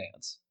 years in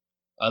advance.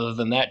 Other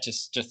than that,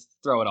 just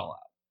throw it all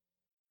out.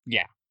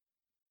 Yeah,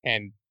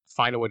 and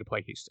find a way to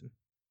play Houston.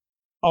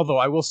 Although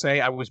I will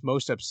say I was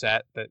most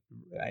upset that,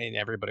 and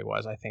everybody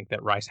was, I think,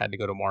 that Rice had to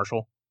go to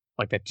Marshall.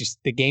 Like, that just,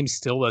 the game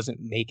still doesn't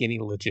make any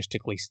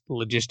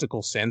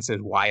logistical sense as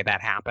why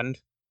that happened.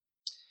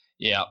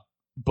 Yeah.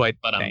 But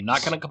I'm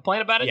not going to complain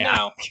about it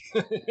now.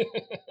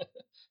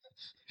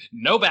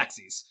 No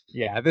backsies.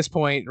 Yeah, at this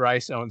point,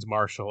 Rice owns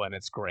Marshall, and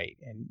it's great.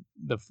 And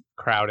the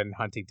crowd in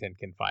Huntington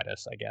can fight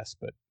us, I guess,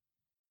 but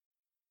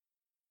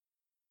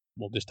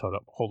we'll just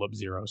hold up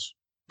zeros.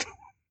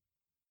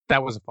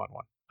 That was a fun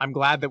one. I'm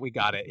glad that we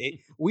got it.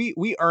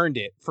 We earned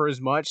it for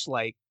as much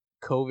like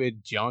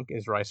COVID junk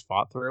as Rice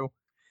fought through.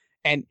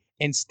 And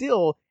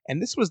still,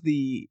 and this was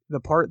the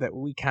part that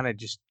we kind of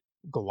just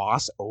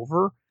gloss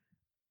over,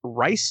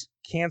 Rice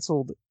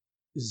canceled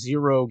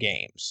 0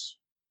 games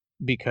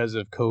because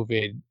of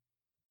COVID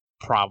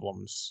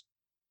problems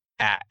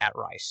at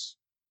Rice.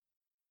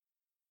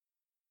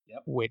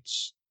 Yep.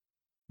 Which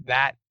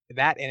that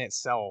in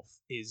itself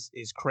is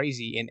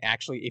crazy. And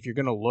actually, if you're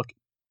going to look,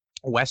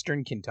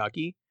 Western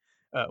Kentucky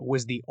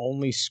was the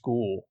only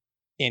school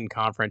in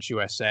Conference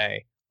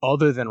USA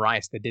other than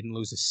Rice that didn't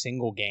lose a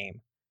single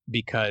game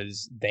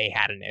because they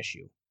had an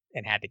issue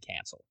and had to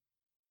cancel.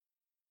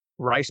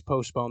 Rice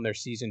postponed their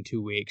season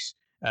 2 weeks,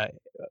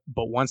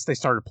 but once they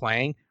started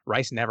playing,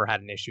 Rice never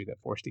had an issue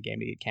that forced a game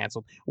to get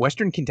canceled.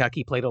 Western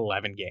Kentucky played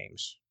 11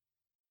 games.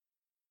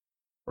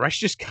 Rice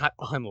just got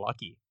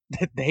unlucky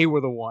that they were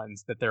the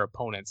ones that their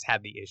opponents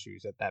had the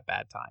issues at that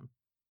bad time.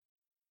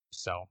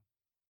 So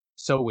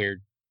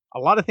weird. A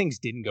lot of things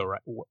didn't go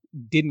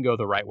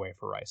the right way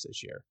for Rice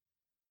this year,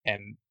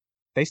 and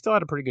they still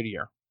had a pretty good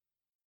year.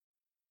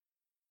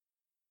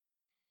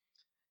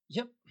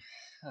 Yep.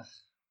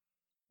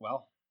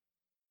 Well,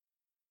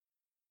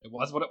 it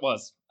was what it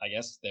was. I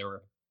guess there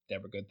were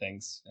good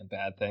things and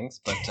bad things,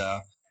 but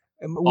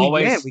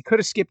we could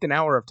have skipped an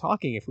hour of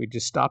talking if we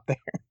just stopped there.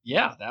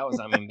 Yeah, that was.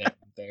 I mean,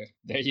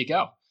 there you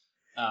go.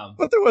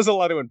 But there was a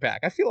lot to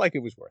unpack. I feel like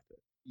it was worth it.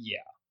 Yeah.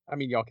 I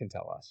mean, y'all can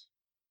tell us.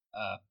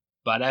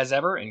 But as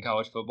ever in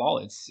college football,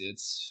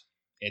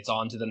 it's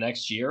on to the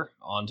next year,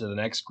 on to the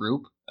next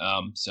group.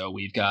 So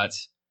we've got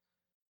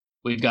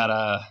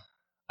a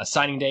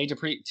signing day to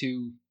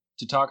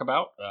talk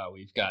about.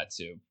 We've got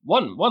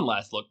one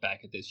last look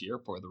back at this year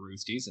for the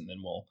Roosties, and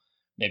then we'll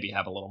maybe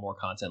have a little more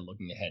content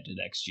looking ahead to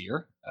next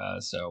year.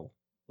 So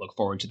look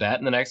forward to that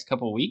in the next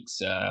couple of weeks.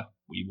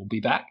 We will be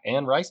back,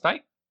 and Rice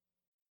Bite.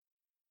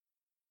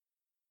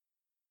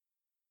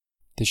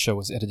 This show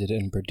was edited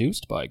and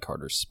produced by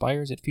Carter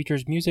Spires. It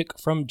features music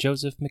from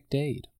Joseph McDade.